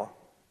of people,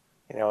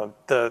 you know,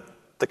 the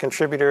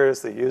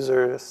contributors, the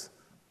users,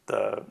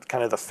 the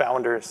kind of the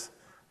founders,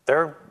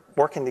 they're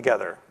working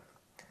together.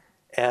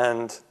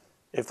 And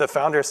If the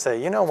founders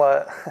say, you know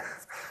what,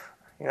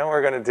 you know what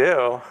we're going to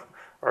do?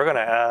 We're going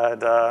to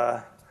add,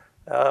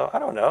 I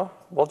don't know,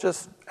 we'll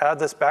just add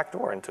this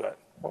backdoor into it.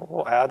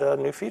 We'll add a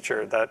new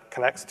feature that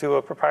connects to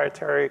a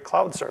proprietary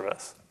cloud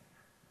service,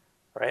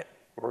 right?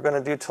 We're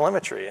going to do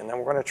telemetry, and then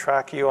we're going to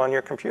track you on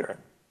your computer.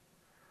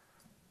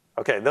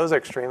 Okay, those are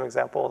extreme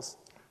examples,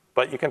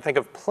 but you can think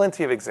of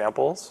plenty of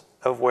examples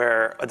of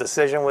where a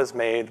decision was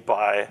made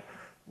by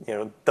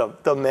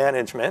the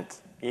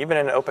management, even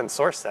in an open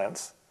source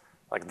sense,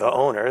 like the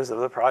owners of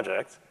the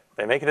project.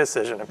 They make a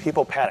decision, and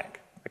people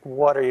panic. Like,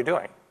 what are you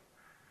doing?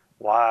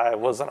 Why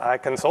wasn't I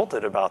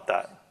consulted about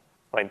that?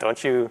 Like,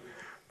 don't you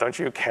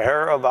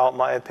care about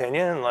my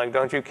opinion? Like,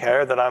 don't you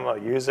care that I'm a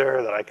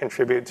user, that I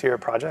contribute to your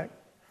project?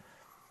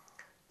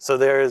 So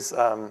there's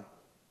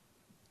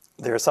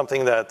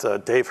something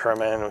that Dave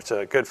Herman, which is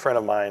a good friend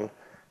of mine,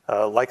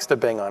 likes to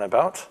bang on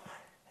about.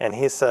 And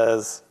he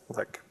says,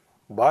 look,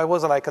 why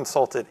wasn't I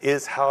consulted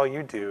is how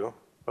you do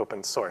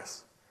open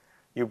source.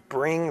 You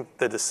bring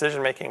the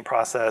decision-making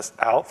process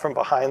out from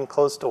behind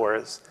closed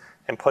doors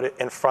and put it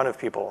in front of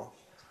people.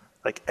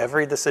 Like,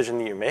 every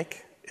decision you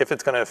make, if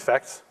it's going to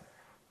affect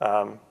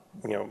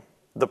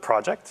the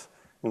project,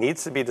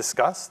 needs to be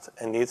discussed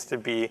and needs to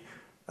be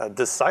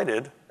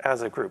decided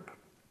as a group.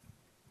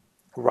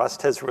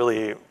 Rust has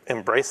really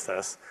embraced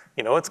this.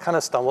 It's kind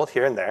of stumbled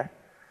here and there,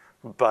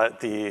 but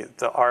the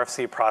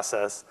RFC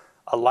process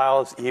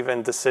allows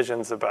even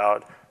decisions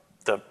about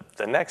the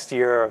next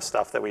year of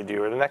stuff that we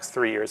do, or the next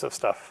 3 years of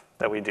stuff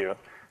that we do,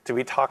 to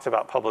be talked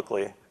about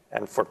publicly,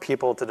 and for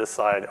people to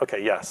decide,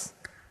 okay, yes,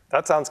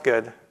 that sounds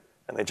good,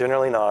 and they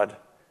generally nod,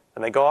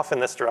 and they go off in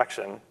this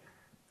direction,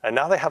 and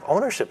now they have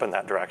ownership in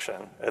that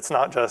direction. It's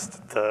not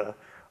just the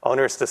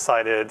owners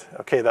decided,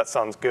 okay, that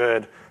sounds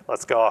good,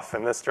 let's go off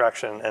in this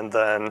direction, and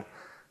then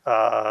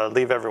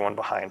leave everyone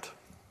behind.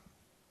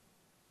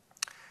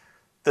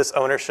 This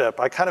ownership,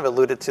 I kind of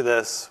alluded to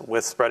this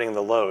with spreading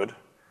the load,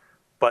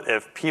 but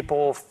if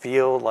people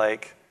feel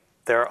like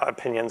their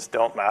opinions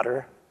don't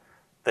matter,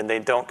 then they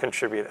don't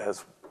contribute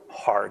as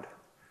hard.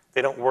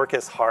 They don't work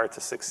as hard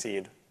to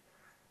succeed.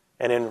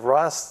 And in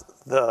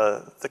Rust,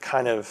 the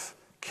kind of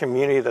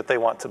community that they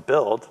want to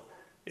build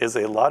is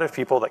a lot of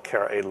people that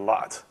care a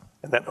lot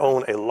and that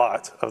own a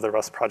lot of the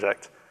Rust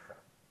project,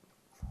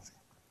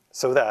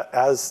 so that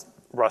as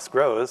Rust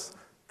grows,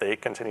 they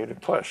continue to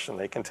push and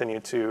they continue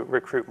to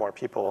recruit more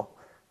people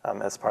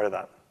as part of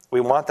that. We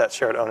want that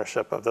shared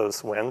ownership of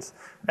those wins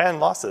and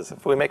losses.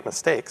 If we make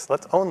mistakes,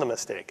 let's own the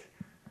mistake,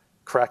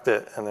 correct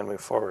it, and then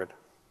move forward.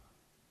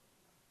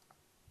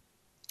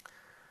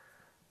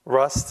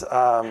 Rust,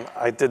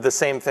 I did the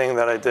same thing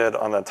that I did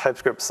on the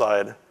TypeScript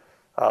side.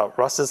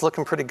 Rust is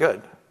looking pretty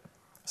good.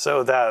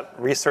 So that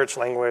research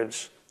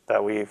language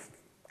that we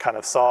kind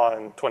of saw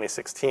in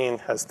 2016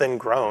 has then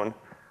grown,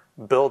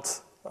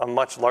 built a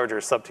much larger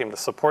subteam to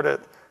support it,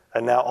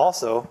 and now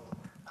also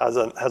has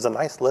a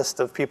nice list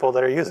of people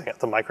that are using it.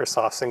 The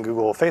Microsofts and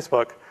Google,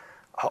 Facebook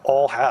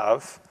all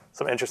have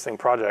some interesting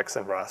projects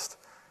in Rust.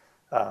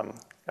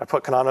 I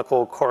put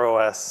Canonical,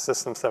 CoreOS,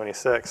 System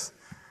 76.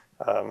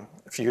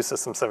 If you use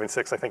System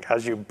 76, I think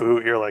as you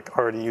boot, you're like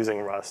already using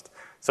Rust.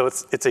 So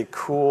it's a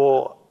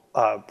cool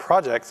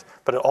project,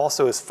 but it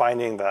also is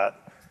finding that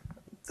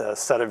the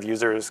set of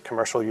users,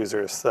 commercial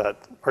users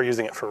that are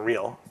using it for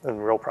real in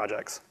real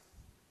projects.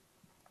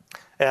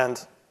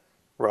 And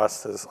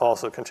Rust has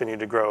also continued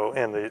to grow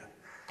in the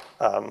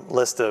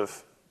list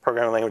of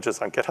programming languages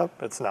on GitHub.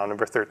 It's now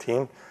number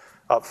 13,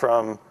 up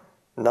from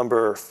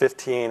number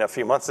 15 a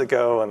few months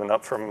ago, and then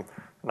up from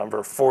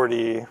number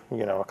 40,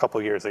 a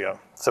couple years ago.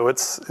 So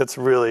it's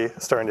really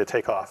starting to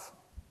take off.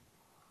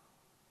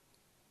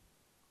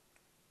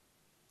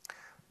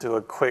 Do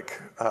a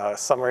quick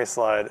summary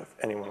slide if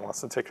anyone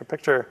wants to take a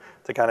picture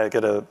to kind of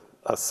get a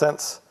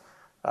sense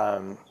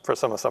for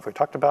some of the stuff we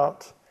talked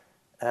about.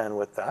 And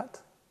with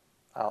that,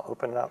 I'll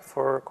open it up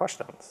for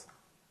questions.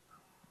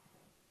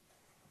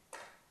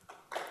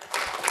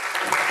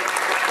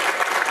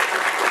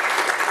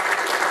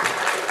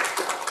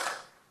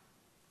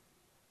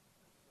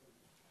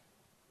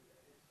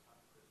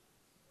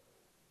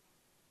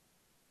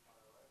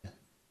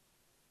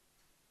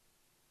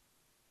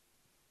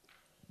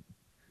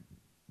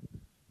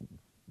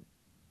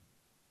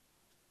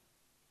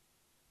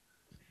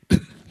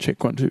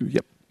 Check 1, 2,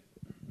 yep.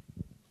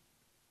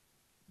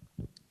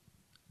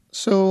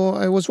 So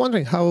I was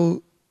wondering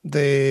how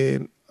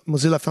the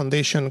Mozilla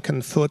Foundation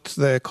can foot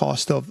the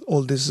cost of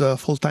all these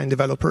full-time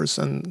developers.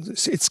 And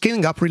it's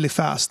scaling up really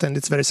fast, and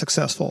it's very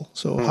successful.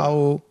 So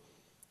how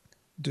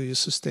do you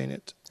sustain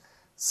it?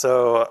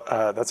 So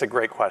that's a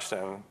great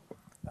question.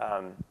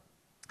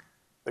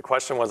 The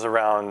question was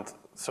around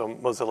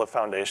Mozilla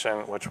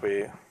Foundation, which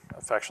we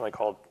affectionately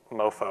called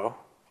MoFo.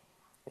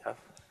 Yeah, in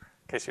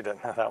case you didn't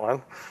have that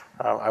one.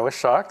 I was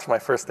shocked my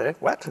first day.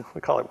 What?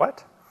 We call it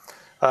what?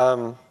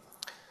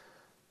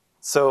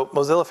 So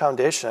Mozilla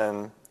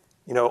Foundation,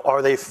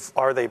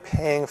 are they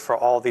paying for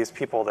all these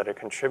people that are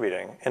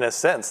contributing? In a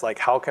sense, like,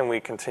 how can we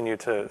continue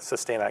to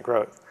sustain that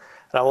growth?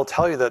 And I will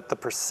tell you that the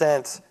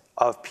percent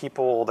of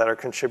people that are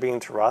contributing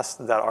to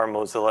Rust that are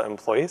Mozilla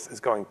employees is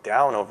going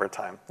down over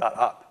time, not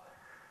up.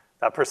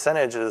 That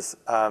percentage is,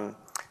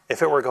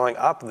 if it were going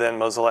up, then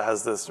Mozilla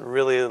has this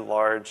really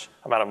large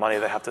amount of money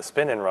they have to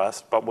spend in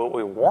Rust. But what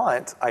we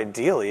want,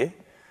 ideally,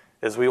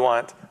 is we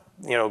want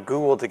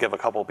Google to give a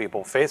couple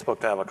people, Facebook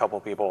to have a couple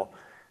people.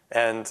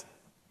 And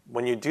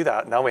when you do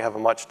that, now we have a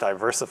much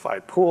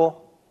diversified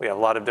pool. We have a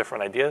lot of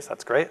different ideas.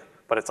 That's great.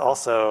 But it's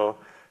also,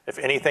 if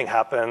anything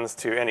happens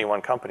to any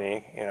one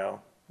company,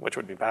 which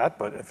would be bad,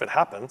 but if it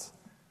happens,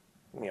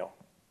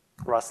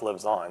 Rust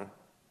lives on.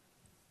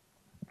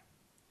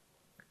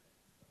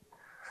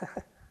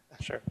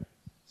 Sure.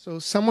 So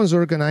someone's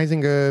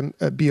organizing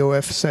a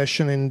BOF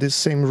session in this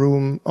same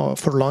room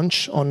for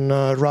lunch on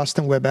Rust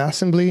and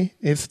WebAssembly.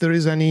 If there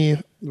is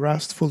any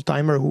Rust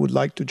full-timer who would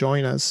like to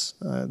join us,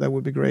 that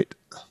would be great.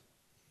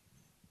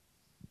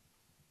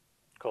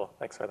 Cool,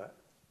 thanks for that.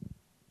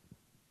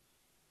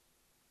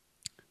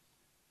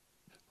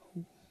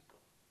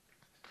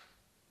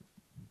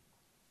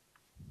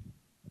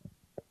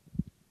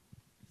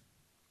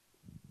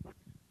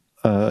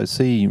 I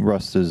see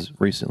Rust has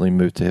recently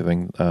moved to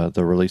having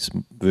the release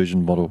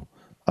version model.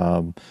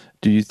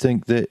 Do you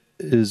think that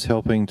is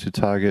helping to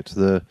target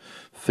the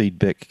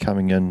feedback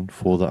coming in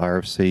for the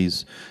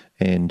RFCs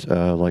and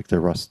like the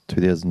Rust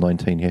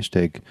 2019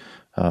 hashtag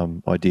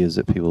ideas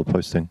that people are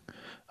posting,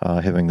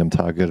 having them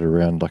targeted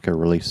around like a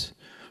release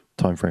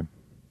timeframe?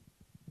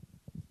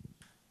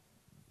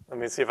 Let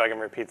me see if I can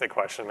repeat the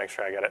question, make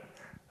sure I get it.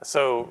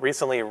 So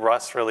recently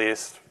Rust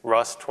released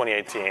Rust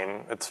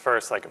 2018, its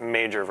first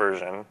major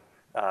version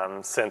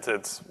since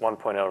its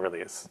 1.0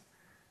 release.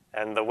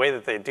 And the way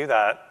that they do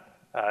that,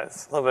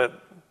 it's a little bit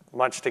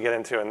much to get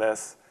into in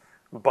this,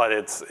 but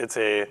it's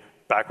a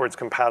backwards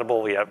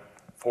compatible, we have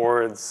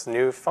forwards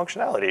new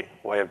functionality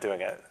way of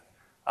doing it.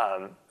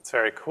 It's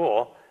very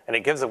cool, and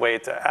it gives a way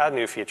to add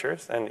new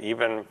features and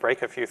even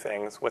break a few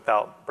things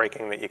without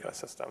breaking the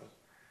ecosystem.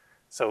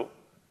 So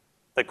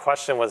the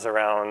question was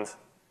around,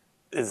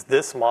 is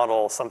this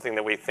model something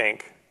that we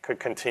think could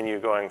continue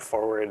going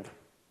forward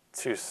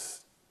to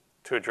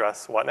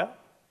address what now?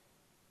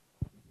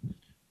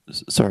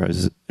 Sorry,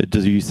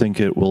 do you think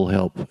it will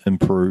help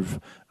improve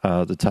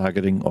the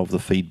targeting of the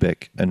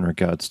feedback in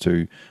regards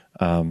to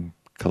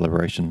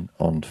collaboration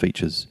on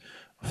features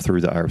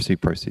through the RFC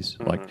process?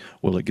 Mm-hmm. Like,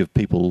 will it give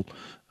people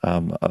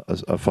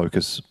a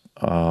focus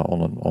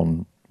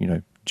on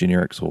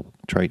generics or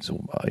traits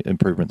or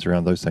improvements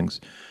around those things,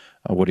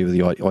 whatever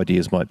the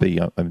ideas might be?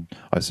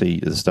 I see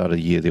at the start of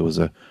the year there was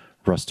a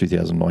Rust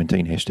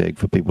 2019 hashtag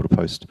for people to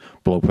post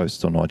blog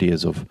posts on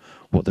ideas of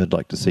what they'd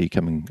like to see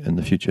coming in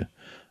the future.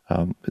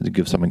 To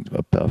give something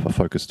a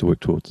focus to work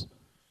towards.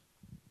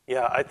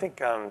 Yeah, I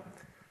think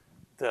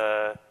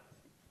the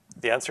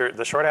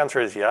short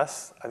answer is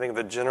yes. I think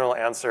the general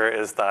answer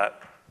is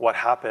that what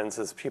happens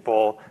is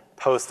people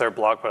post their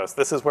blog posts.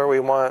 This is where we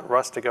want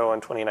Rust to go in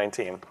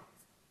 2019.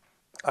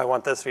 I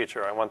want this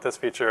feature. I want this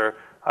feature.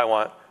 I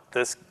want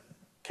this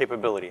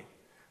capability.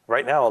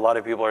 Right now, a lot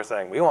of people are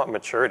saying, we want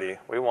maturity.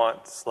 We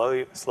want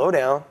slow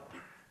down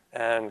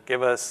and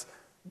give us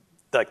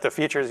the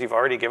features you've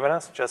already given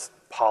us, just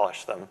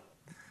polish them.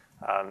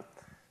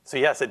 So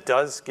yes, it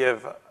does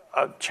give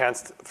a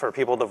chance for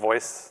people to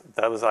voice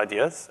those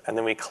ideas, and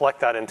then we collect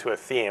that into a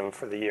theme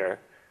for the year.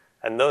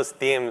 And those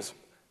themes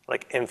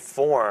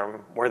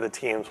inform where the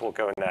teams will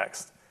go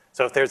next.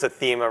 So if there's a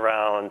theme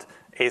around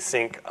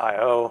async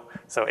I/O,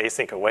 so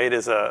async await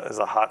is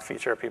a hot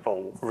feature,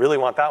 people really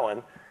want that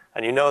one,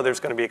 and there's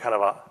going to be kind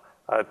of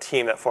a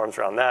team that forms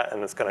around that,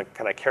 and it's going to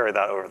kind of carry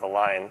that over the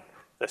line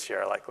this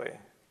year, likely.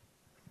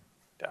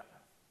 Yeah.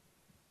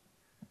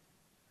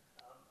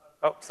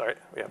 Oh, sorry,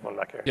 we have one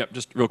back here. Yeah,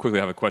 just real quickly,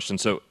 I have a question.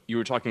 So you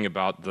were talking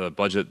about the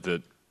budget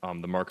that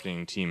the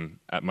marketing team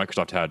at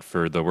Microsoft had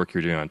for the work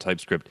you're doing on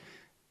TypeScript.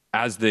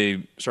 As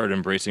they started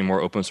embracing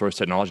more open source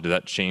technology, did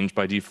that change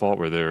by default?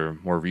 Were there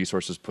more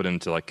resources put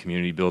into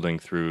community building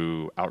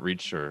through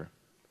outreach, or?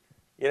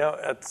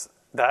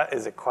 That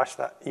is a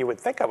question that you would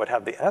think I would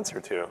have the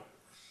answer to,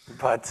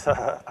 but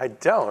I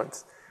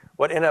don't.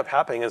 What ended up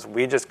happening is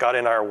we just got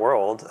in our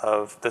world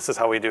of this is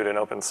how we do it in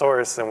open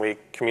source, and we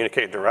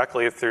communicate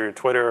directly through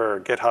Twitter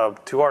or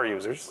GitHub to our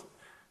users,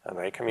 and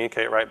they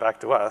communicate right back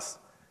to us.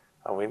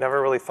 And we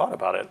never really thought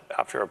about it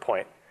after a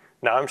point.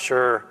 Now I'm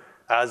sure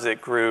as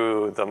it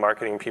grew, the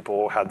marketing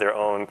people had their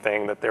own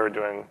thing that they were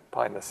doing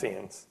behind the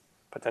scenes,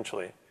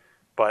 potentially.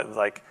 But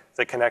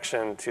the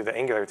connection to the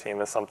Angular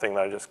team is something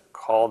that I just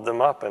called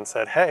them up and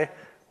said, hey,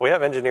 we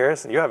have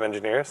engineers and you have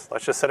engineers.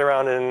 Let's just sit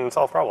around and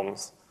solve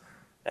problems.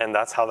 And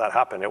that's how that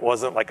happened. It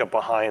wasn't like a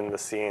behind the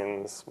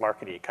scenes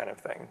markety kind of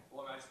thing.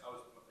 Well,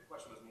 the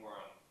question was more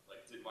on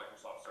did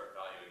Microsoft start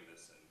valuing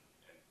this and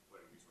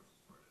putting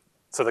resources toward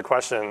it? So the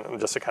question,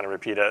 just to kind of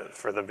repeat it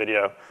for the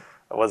video,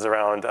 was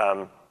around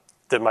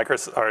did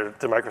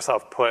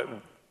Microsoft put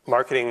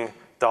marketing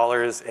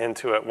dollars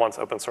into it once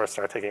open source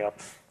started taking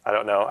off? I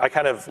don't know. I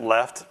kind of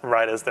left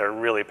right as they're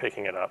really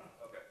picking it up.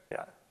 Okay.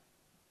 Yeah.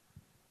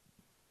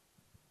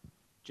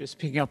 Just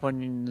picking up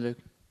on the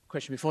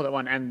question before that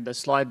one and the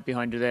slide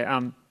behind you there.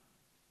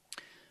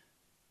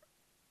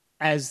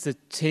 as the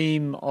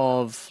team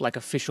of like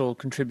official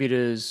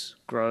contributors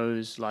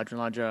grows larger and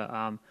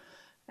larger,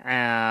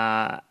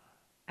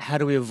 how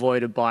do we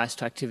avoid a bias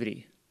to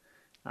activity?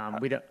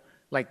 We don't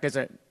like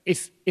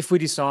if we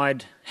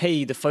decide,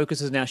 hey, the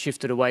focus has now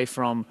shifted away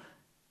from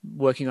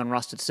working on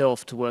Rust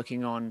itself to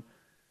working on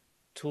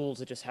tools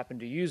that just happen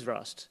to use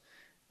Rust,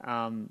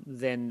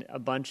 then a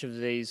bunch of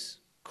these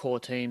core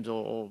teams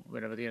or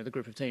whatever, the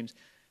group of teams,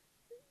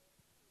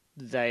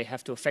 they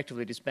have to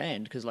effectively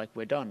disband because like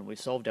we're done, we've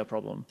solved our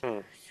problem.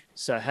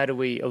 So how do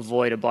we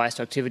avoid a biased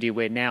activity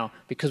where now,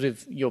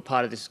 because you're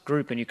part of this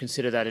group and you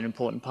consider that an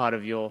important part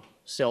of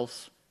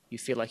yourself, you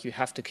feel like you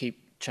have to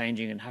keep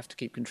changing and have to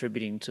keep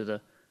contributing to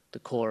the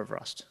core of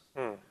Rust?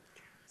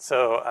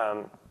 So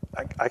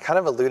I kind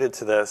of alluded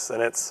to this,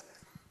 and it's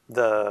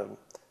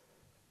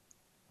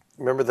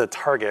remember the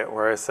target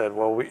where I said,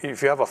 well,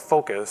 if you have a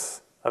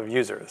focus of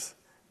users,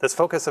 this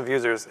focus of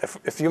users,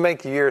 if you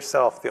make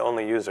yourself the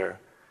only user,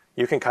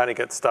 you can kind of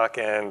get stuck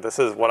in, this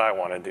is what I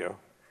want to do.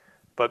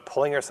 But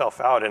pulling yourself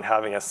out and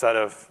having a set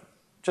of,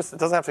 it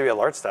doesn't have to be a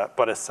large step,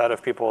 but a set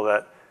of people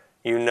that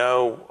you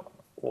know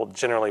will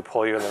generally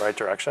pull you in the right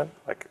direction.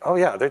 Like, oh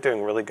yeah, they're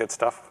doing really good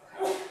stuff.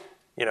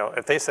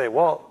 If they say,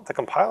 well, the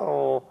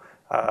compile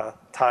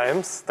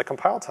times,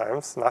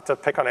 not to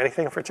pick on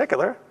anything in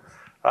particular,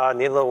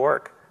 need a little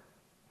work,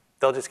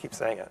 they'll just keep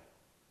saying it,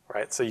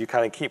 right? So you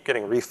kind of keep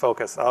getting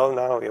refocused. Oh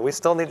no, we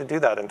still need to do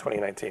that in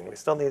 2019. We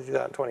still need to do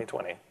that in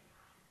 2020.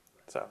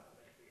 So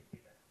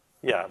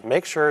yeah,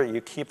 make sure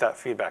you keep that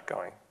feedback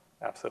going.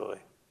 Absolutely.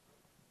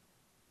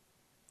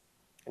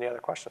 Any other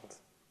questions?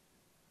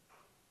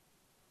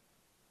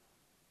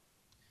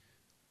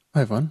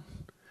 Hi, everyone.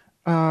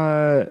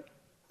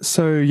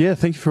 So yeah,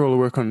 thank you for all the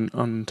work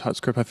on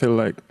TypeScript. I feel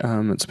like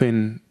it's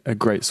been a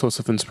great source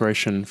of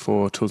inspiration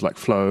for tools like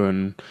Flow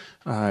and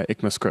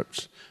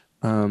ECMAScript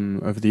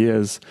over the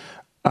years.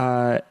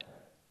 The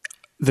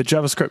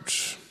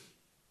JavaScript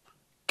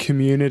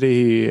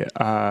community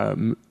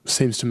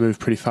seems to move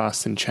pretty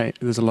fast and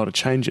there's a lot of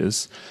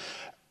changes.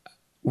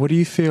 What do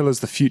you feel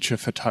is the future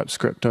for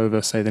TypeScript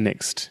over, say, the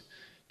next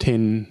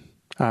 10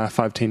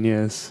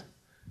 years?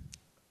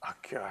 Oh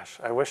gosh,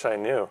 I wish I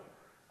knew.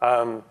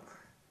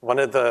 One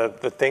of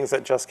the things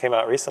that just came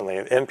out recently,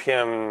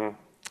 NPM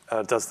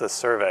does this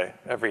survey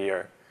every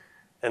year.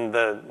 In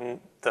the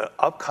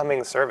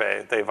upcoming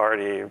survey, they've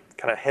already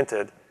kind of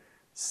hinted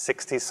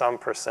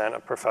 60-some%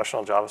 of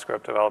professional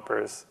JavaScript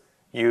developers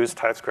use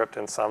TypeScript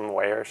in some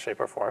way or shape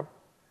or form.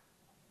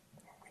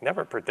 We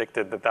never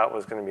predicted that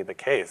was going to be the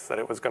case, that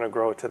it was going to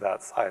grow to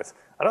that size.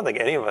 I don't think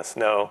any of us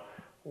know,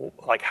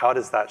 like, how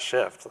does that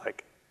shift?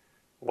 Like,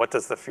 what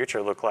does the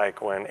future look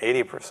like when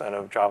 80%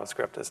 of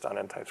JavaScript is done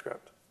in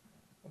TypeScript?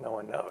 No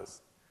one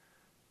knows.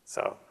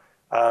 So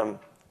that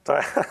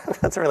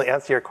doesn't really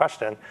answer your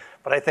question,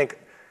 but I think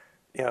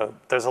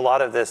there's a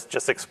lot of this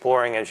just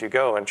exploring as you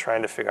go and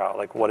trying to figure out,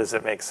 like, what does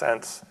it make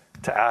sense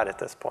to add at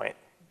this point?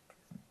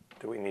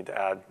 Do we need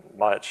to add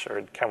much,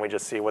 or can we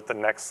just see what the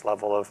next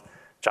level of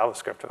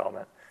JavaScript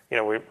development?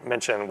 We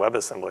mentioned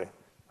WebAssembly.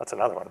 That's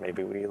another one.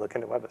 Maybe we look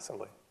into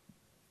WebAssembly.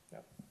 Yeah.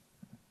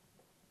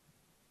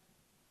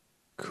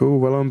 Cool.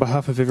 Well, on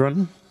behalf of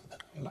everyone,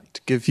 I'd like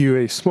to give you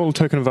a small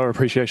token of our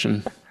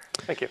appreciation.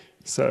 Thank you.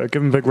 So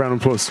give them a big round of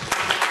applause.